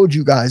 I told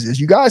you guys this.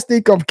 You guys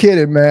think I'm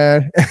kidding,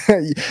 man.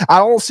 I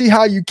don't see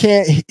how you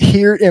can't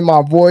hear it in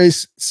my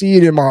voice, see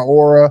it in my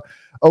aura.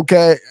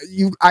 Okay,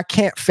 I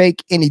can't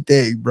fake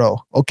anything, bro.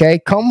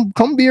 Okay, come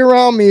be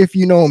around me if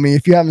you know me,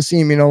 if you haven't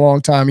seen me in a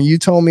long time, and you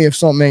told me if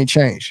something ain't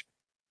changed.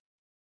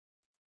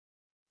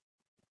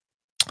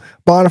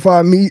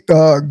 Bonafide Meat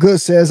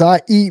Good says,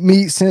 I eat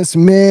meat since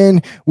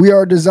men. We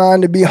are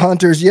designed to be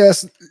hunters.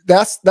 Yes,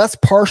 that's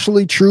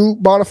partially true,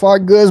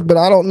 Bonafide Goods, but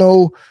I don't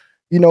know,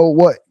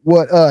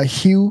 what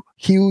hue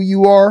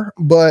you are.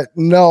 But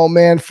no,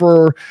 man,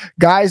 for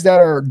guys that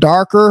are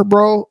darker,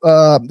 bro,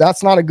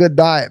 that's not a good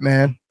diet,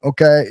 man.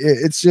 Okay,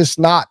 it's just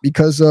not,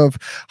 because of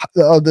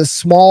the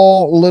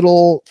small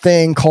little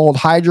thing called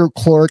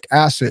hydrochloric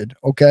acid.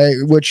 Okay,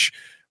 which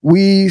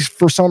we,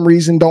 for some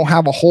reason, don't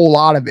have a whole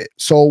lot of it.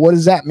 So what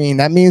does that mean?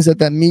 That means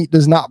that meat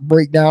does not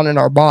break down in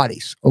our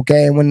bodies.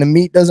 Okay. And when the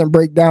meat doesn't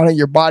break down in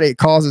your body, it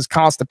causes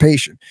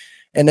constipation.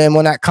 And then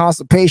when that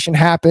constipation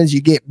happens, you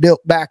get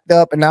built backed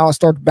up, and now it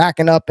starts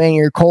backing up in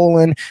your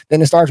colon.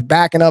 Then it starts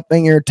backing up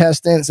in your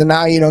intestines. And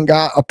now you done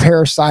got a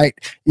parasite,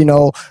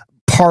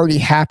 party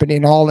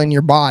happening all in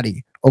your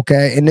body.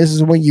 Okay. And this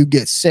is when you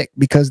get sick,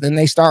 because then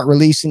they start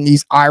releasing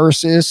these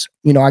irises.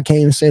 I can't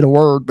even say the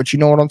word, but you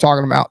know what I'm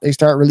talking about. They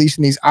start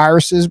releasing these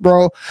irises,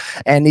 bro.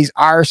 And these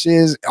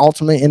irises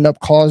ultimately end up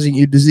causing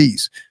you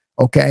disease.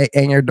 Okay.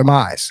 And your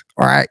demise.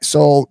 All right.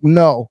 So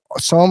no,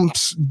 some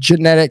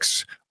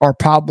genetics are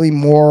probably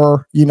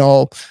more,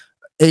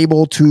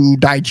 able to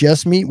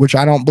digest meat, which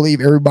I don't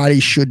believe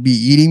everybody should be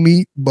eating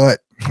meat,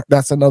 but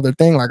that's another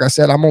thing. Like I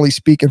said, I'm only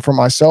speaking for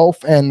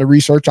myself and the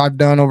research I've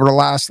done over the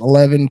last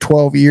 11,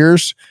 12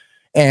 years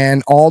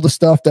and all the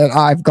stuff that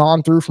I've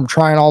gone through from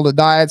trying all the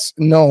diets.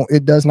 No,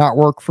 it does not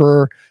work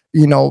for,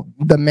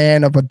 the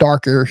man of a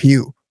darker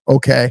hue.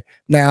 Okay.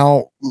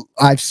 Now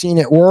I've seen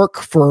it work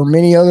for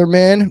many other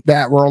men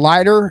that were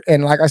lighter.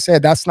 And like I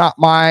said, that's not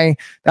my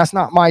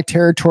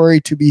territory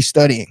to be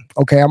studying.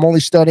 Okay. I'm only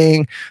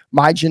studying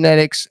my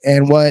genetics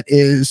and what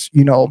is,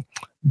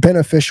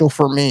 beneficial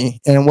for me,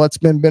 and what's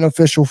been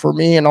beneficial for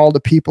me and all the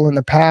people in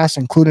the past,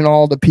 including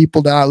all the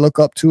people that I look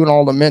up to and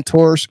all the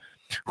mentors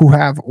who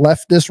have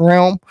left this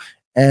realm.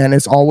 And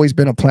it's always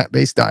been a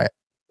plant-based diet.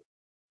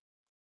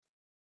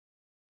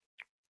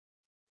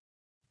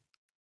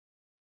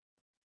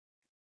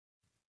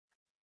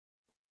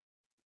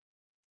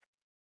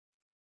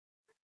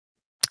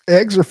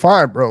 Eggs are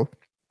fine, bro.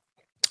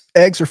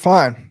 Eggs are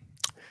fine.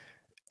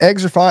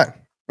 Eggs are fine.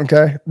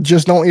 Okay.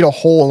 Just don't eat a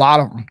whole lot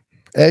of them.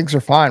 Eggs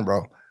are fine,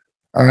 bro.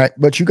 All right.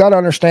 But you got to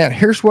understand.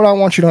 Here's what I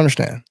want you to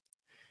understand.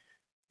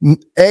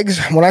 Eggs,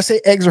 when I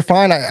say eggs are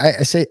fine,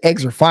 I say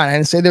eggs are fine. I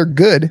didn't say they're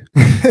good.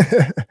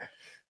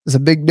 There's a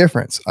big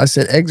difference. I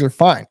said eggs are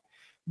fine.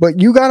 But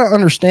you got to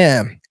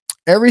understand,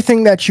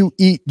 everything that you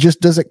eat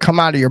just doesn't come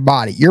out of your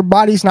body. Your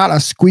body's not a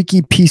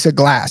squeaky piece of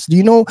glass. Do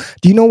you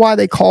know why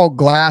they call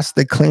glass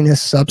the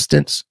cleanest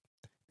substance?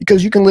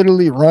 Because you can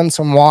literally run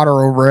some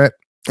water over it,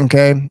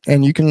 okay?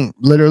 And you can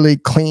literally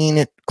clean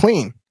it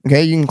clean,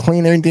 okay? You can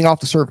clean anything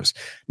off the surface.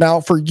 Now,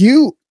 for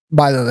you,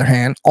 by the other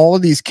hand, all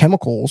of these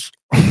chemicals,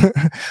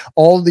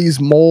 all of these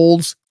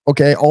molds,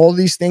 okay, all of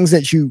these things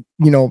that you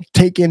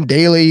take in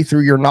daily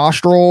through your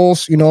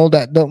nostrils,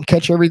 that don't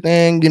catch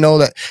everything,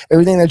 that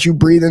everything that you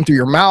breathe in through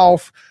your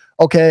mouth,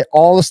 okay,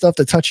 all the stuff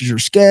that touches your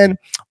skin,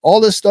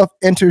 all this stuff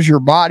enters your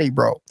body,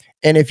 bro.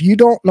 And if you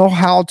don't know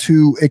how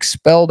to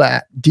expel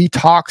that,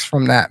 detox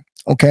from that,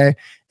 okay,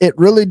 it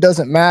really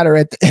doesn't matter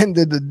at the end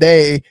of the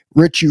day,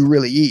 which you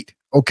really eat,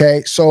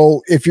 okay?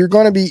 So if you're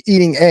going to be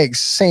eating eggs,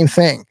 same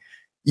thing.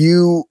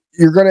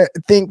 You're going to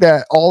think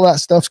that all that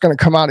stuff's going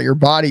to come out of your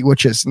body,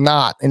 which is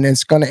not. And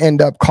it's going to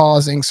end up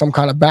causing some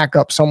kind of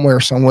backup somewhere.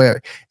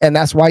 And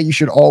that's why you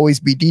should always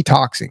be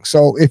detoxing.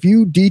 So if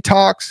you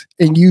detox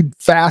and you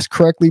fast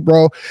correctly,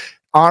 bro,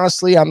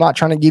 honestly, I'm not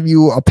trying to give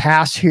you a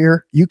pass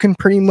here. You can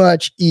pretty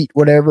much eat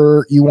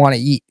whatever you want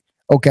to eat.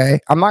 Okay.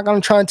 I'm not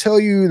going to try and tell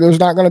you there's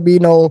not going to be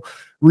no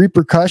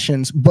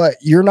repercussions, but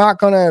you're not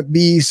going to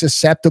be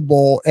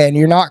susceptible, and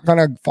you're not going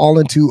to fall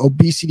into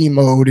obesity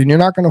mode, and you're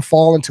not going to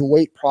fall into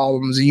weight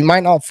problems. And you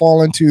might not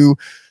fall into,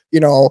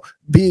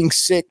 being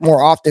sick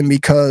more often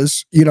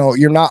because,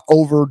 you're not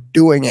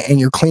overdoing it and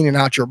you're cleaning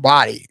out your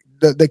body.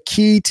 The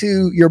key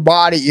to your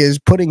body is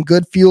putting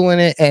good fuel in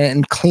it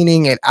and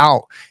cleaning it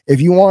out. If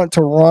you want it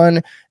to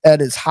run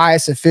at its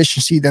highest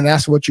efficiency, then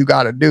that's what you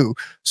got to do.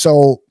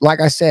 So like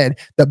I said,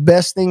 the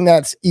best thing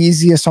that's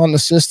easiest on the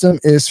system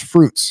is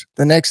fruits.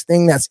 The next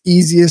thing that's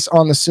easiest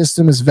on the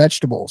system is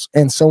vegetables,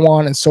 and so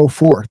on and so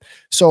forth.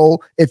 So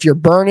if you're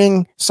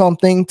burning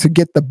something to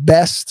get the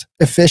best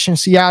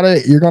efficiency out of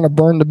it, you're going to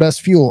burn the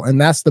best fuel, and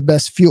that's the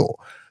best fuel.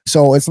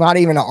 So it's not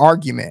even an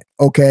argument.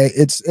 Okay.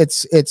 It's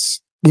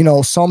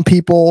some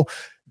people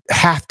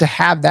have to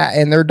have that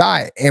in their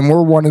diet, and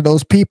we're one of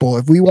those people.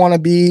 If we want to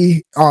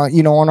be,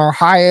 on our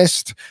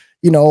highest,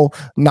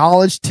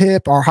 knowledge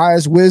tip, our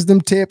highest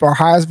wisdom tip, our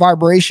highest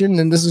vibration,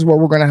 then this is what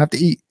we're going to have to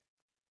eat.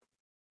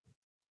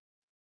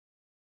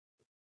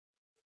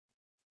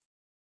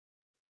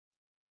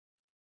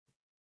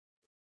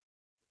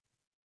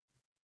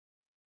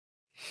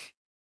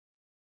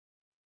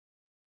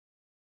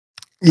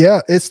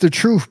 Yeah, it's the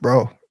truth,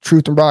 bro.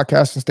 Truth and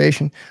Broadcasting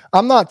Station.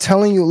 I'm not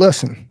telling you,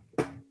 listen,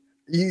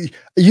 you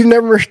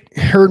never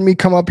heard me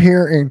come up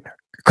here and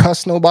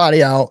cuss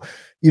nobody out.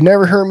 You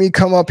never heard me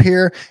come up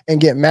here and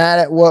get mad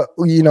at what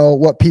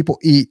people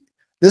eat.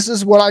 This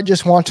is what I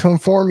just want to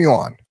inform you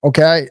on.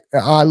 Okay.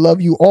 I love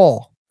you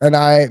all, and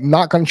I'm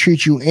not going to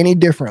treat you any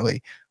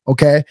differently.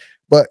 Okay.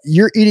 But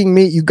you're eating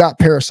meat. You got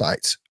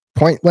parasites,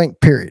 point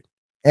blank, period.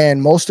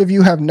 And most of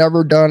you have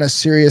never done a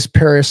serious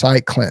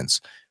parasite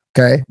cleanse.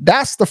 Okay.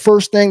 That's the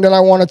first thing that I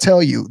want to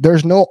tell you.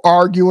 There's no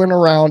arguing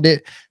around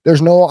it. There's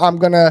no, I'm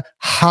going to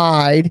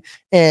hide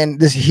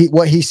and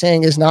what he's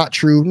saying is not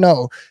true.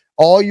 No,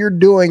 all you're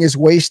doing is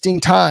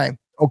wasting time.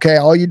 Okay.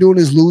 All you're doing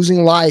is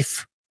losing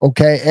life.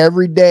 Okay.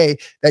 Every day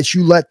that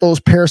you let those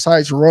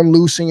parasites run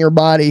loose in your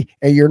body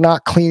and you're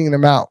not cleaning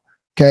them out.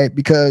 Okay.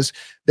 Because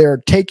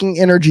they're taking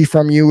energy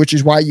from you, which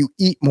is why you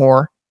eat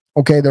more.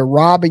 Okay, they're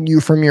robbing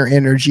you from your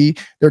energy.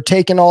 They're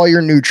taking all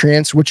your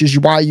nutrients, which is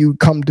why you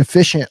come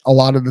deficient a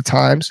lot of the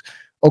times.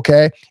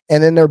 Okay,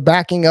 and then they're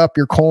backing up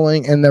your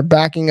colon and they're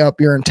backing up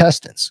your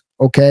intestines.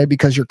 Okay,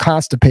 because you're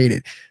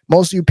constipated.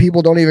 Most of you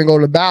people don't even go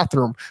to the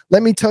bathroom.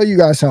 Let me tell you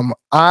guys something.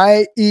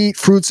 I eat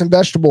fruits and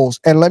vegetables,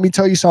 and let me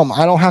tell you something.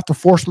 I don't have to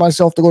force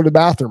myself to go to the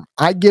bathroom.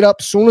 I get up,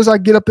 as soon as I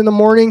get up in the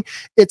morning,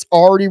 it's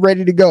already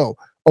ready to go.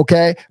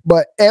 Okay.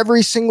 But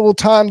every single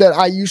time that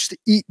I used to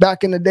eat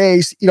back in the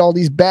days, eat all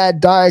these bad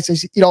diets, I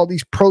used to eat all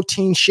these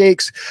protein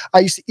shakes, I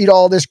used to eat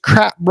all this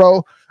crap,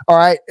 bro. All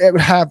right. It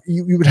would have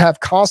you would have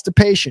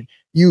constipation.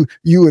 You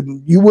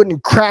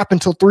wouldn't crap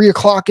until 3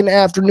 o'clock in the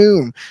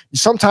afternoon.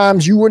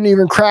 Sometimes you wouldn't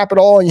even crap at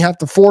all and you have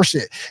to force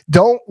it.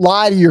 Don't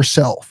lie to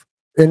yourself.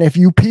 And if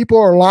you people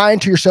are lying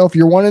to yourself,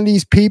 you're one of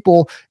these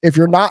people. If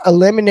you're not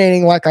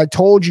eliminating, like I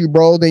told you,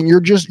 bro, then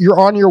you're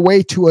on your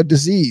way to a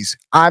disease.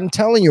 I'm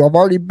telling you, I've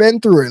already been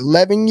through it.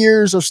 11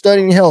 years of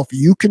studying health.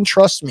 You can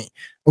trust me.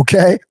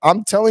 Okay.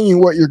 I'm telling you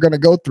what you're going to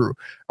go through.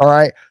 All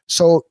right.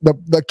 So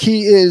the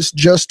key is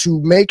just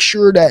to make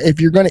sure that if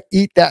you're going to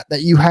eat that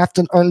you have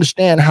to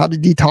understand how to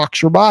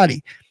detox your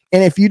body.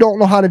 And if you don't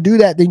know how to do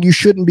that, then you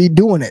shouldn't be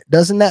doing it.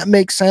 Doesn't that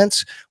make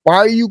sense? Why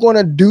are you going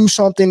to do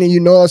something and you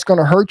know it's going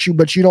to hurt you,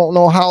 but you don't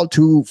know how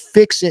to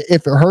fix it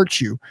if it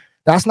hurts you?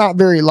 That's not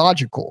very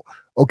logical.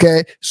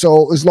 Okay.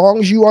 So as long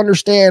as you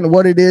understand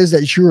what it is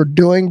that you're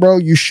doing, bro,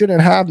 you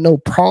shouldn't have no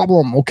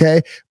problem.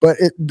 Okay. But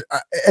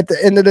at the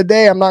end of the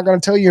day, I'm not going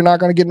to tell you you're not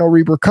going to get no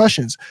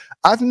repercussions.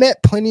 I've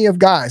met plenty of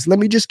guys. Let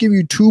me just give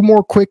you 2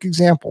 more quick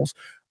examples.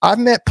 I've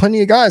met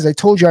plenty of guys. I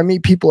told you I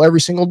meet people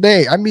every single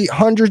day. I meet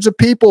hundreds of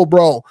people,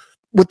 bro,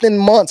 within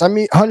months. I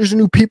meet hundreds of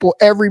new people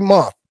every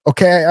month.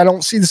 Okay. I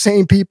don't see the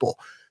same people.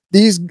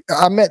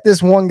 I met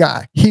this one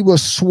guy. He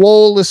was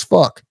swole as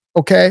fuck.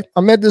 Okay. I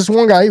met this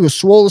one guy. He was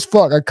swole as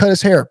fuck. I cut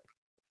his hair.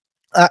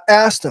 I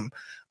asked him,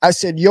 I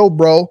said, yo,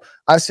 bro,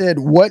 I said,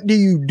 what do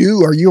you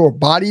do? Are you a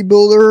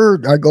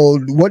bodybuilder? I go,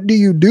 what do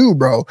you do,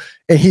 bro?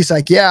 And he's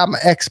like, yeah, I'm an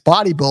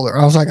ex-bodybuilder.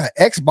 I was like, an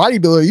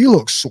ex-bodybuilder? You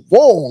look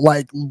swole.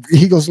 Like,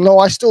 he goes, no,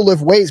 I still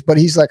lift weights, but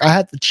he's like, I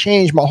had to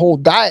change my whole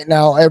diet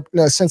now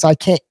since I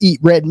can't eat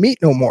red meat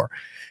no more.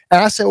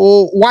 And I said,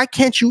 well, why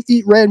can't you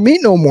eat red meat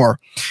no more?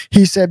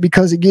 He said,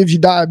 because it gives you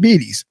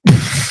diabetes.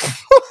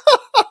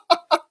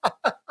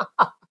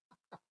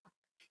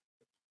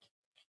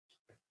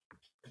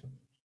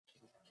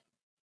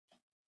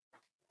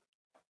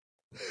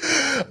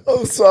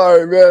 I'm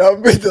sorry, man.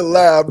 I'm made to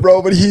laugh,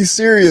 bro, but he's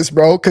serious,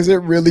 bro, because it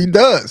really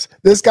does.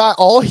 This guy,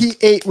 all he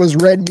ate was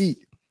red meat.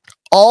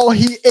 All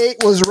he ate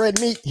was red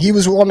meat. He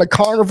was on the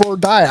carnivore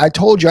diet. I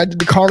told you I did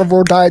the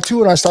carnivore diet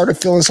too, and I started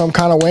feeling some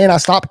kind of way, and I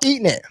stopped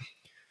eating it.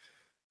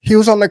 He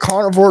was on the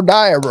carnivore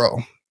diet, bro.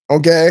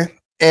 Okay.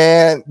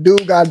 And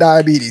dude got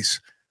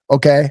diabetes,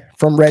 okay,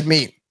 from red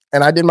meat.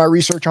 And I did my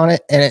research on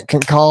it, and it can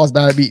cause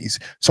diabetes.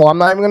 So I'm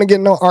not even going to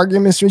get no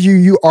arguments with you.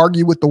 You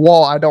argue with the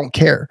wall. I don't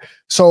care.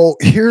 So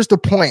here's the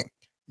point.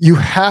 You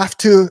have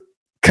to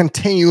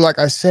continue, like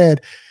I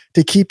said,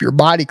 to keep your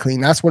body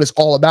clean. That's what it's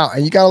all about.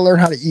 And you got to learn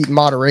how to eat in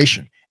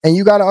moderation. And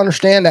you got to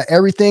understand that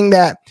everything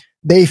that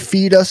they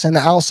feed us in the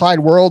outside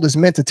world is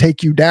meant to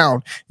take you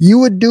down. You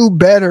would do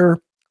better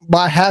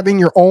by having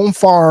your own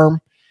farm,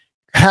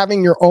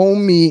 having your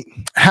own meat,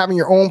 having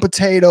your own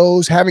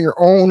potatoes, having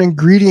your own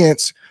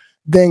ingredients,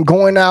 than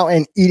going out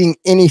and eating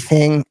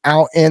anything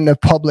out in the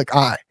public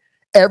eye.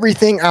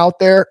 Everything out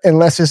there,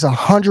 unless it's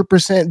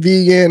 100%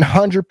 vegan,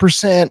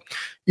 100%,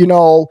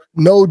 no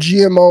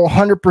GMO,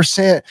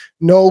 100%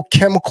 no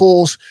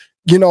chemicals,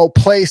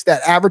 place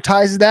that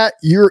advertises that,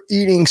 you're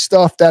eating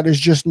stuff that is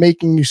just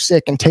making you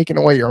sick and taking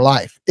away your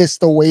life. It's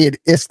the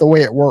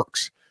way it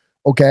works.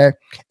 Okay.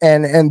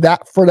 And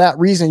that for that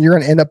reason, you're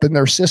going to end up in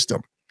their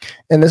system.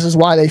 And this is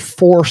why they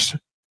force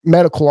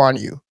medical on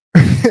you.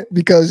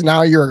 Because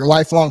now you're a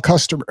lifelong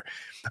customer.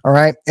 All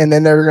right. And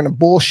then they're going to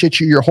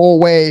bullshit you your whole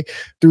way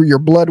through your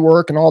blood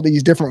work and all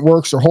these different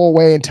works their whole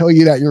way and tell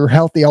you that you're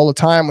healthy all the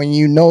time when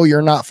you know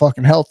you're not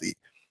fucking healthy.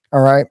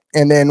 All right.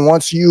 And then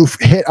once you've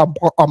hit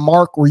a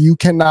mark where you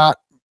cannot,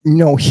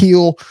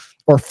 heal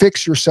or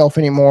fix yourself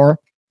anymore,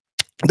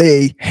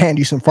 they hand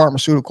you some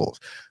pharmaceuticals.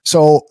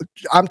 So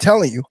I'm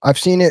telling you, I've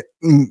seen it.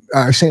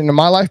 I've seen it in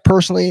my life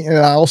personally. And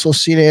I also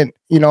seen it,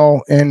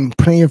 in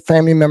plenty of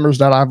family members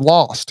that I've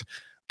lost.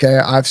 Okay,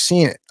 I've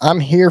seen it. I'm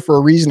here for a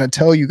reason to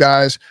tell you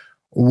guys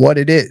what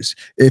it is.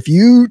 If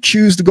you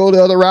choose to go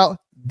the other route,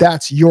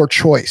 that's your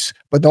choice.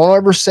 But don't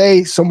ever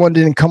say someone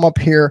didn't come up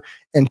here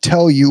and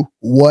tell you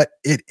what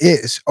it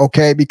is,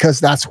 okay? Because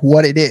that's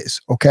what it is,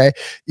 okay?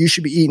 You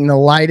should be eating the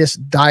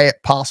lightest diet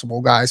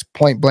possible, guys,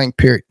 point blank,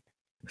 period.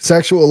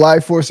 Sexual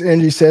Life Force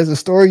Energy says the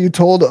story you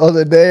told the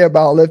other day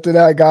about lifting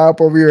that guy up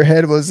over your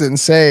head was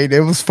insane. It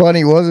was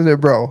funny, wasn't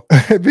it, bro?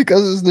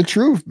 Because it's the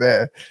truth,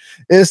 man.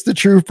 It's the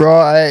truth, bro.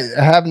 I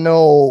have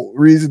no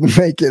reason to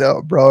make it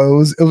up,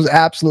 bro. It was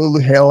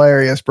absolutely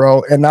hilarious,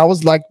 bro. And I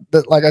was like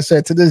I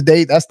said, to this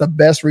date, that's the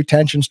best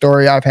retention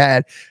story I've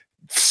had,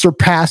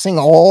 surpassing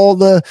all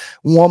the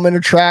woman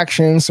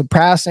attractions,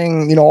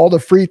 surpassing, all the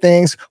free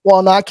things.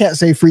 Well, no, I can't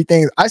say free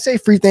things. I say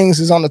free things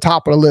is on the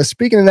top of the list.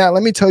 Speaking of that,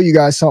 let me tell you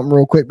guys something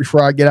real quick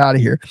before I get out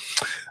of here.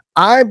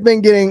 I've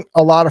been getting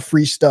a lot of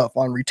free stuff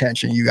on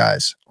retention, you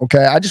guys.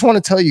 Okay. I just want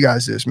to tell you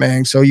guys this,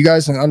 man. So you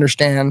guys can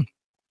understand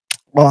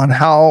on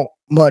how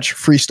much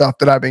free stuff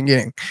that I've been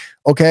getting.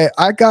 Okay.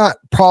 I got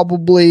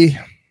probably,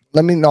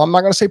 I'm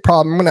not going to say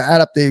problem. I'm going to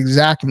add up the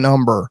exact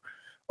number.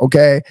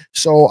 Okay.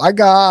 So I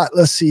got,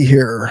 let's see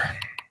here.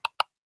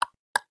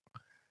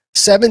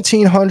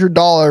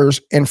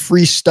 $1,700 in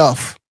free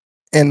stuff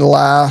in the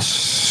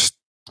last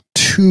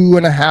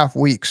 2.5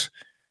 weeks.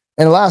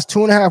 In the last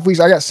 2.5 weeks,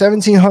 I got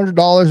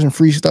 $1,700 in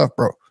free stuff,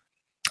 bro.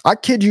 I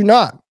kid you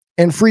not,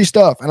 in free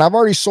stuff. And I've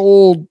already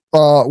sold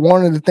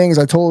one of the things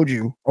I told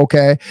you,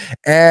 okay?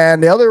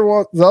 And the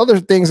other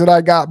things that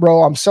I got,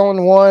 bro, I'm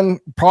selling one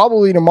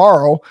probably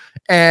tomorrow,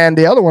 and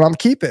the other one I'm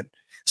keeping.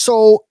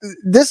 So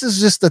this is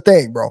just the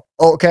thing, bro,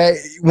 okay?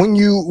 When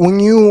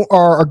you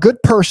are a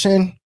good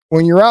person,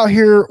 when you're out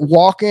here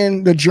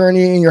walking the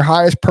journey in your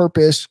highest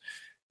purpose,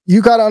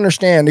 you got to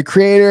understand the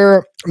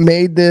creator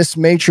made this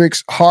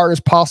matrix hard as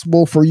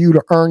possible for you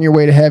to earn your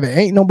way to heaven.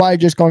 Ain't nobody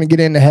just going to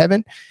get into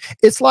heaven.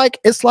 It's like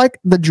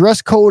the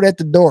dress code at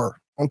the door.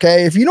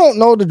 Okay. If you don't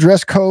know the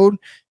dress code,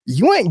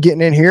 you ain't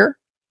getting in here,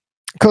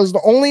 because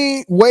the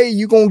only way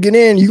you're going to get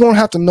in, you're going to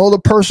have to know the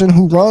person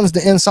who runs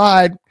the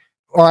inside.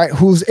 All right.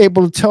 Who's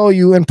able to tell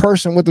you in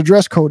person what the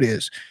dress code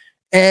is.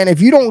 And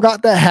if you don't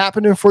got that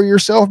happening for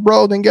yourself,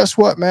 bro, then guess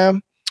what,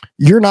 man?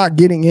 You're not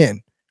getting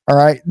in. All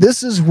right.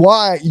 This is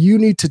why you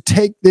need to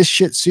take this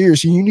shit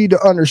seriously. You need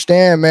to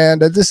understand, man,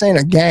 that this ain't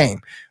a game.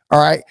 All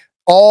right.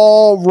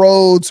 All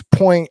roads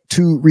point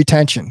to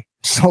retention.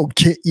 So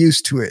get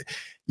used to it.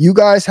 You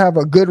guys have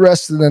a good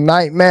rest of the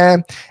night,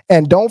 man.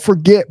 And don't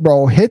forget,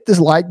 bro, hit this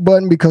like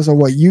button because of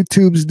what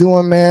YouTube's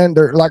doing, man.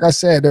 They're, like I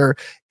said, they're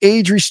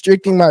age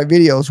restricting my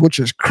videos, which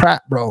is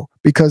crap, bro,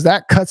 because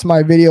that cuts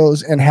my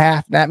videos in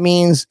half. That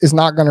means it's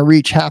not going to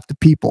reach half the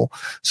people.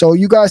 So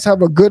you guys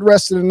have a good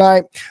rest of the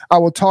night. I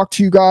will talk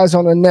to you guys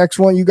on the next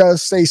one. You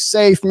guys stay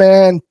safe,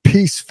 man.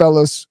 Peace,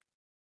 fellas.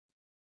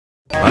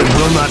 I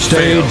will not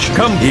fail,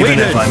 even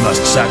if I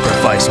must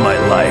sacrifice my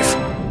life.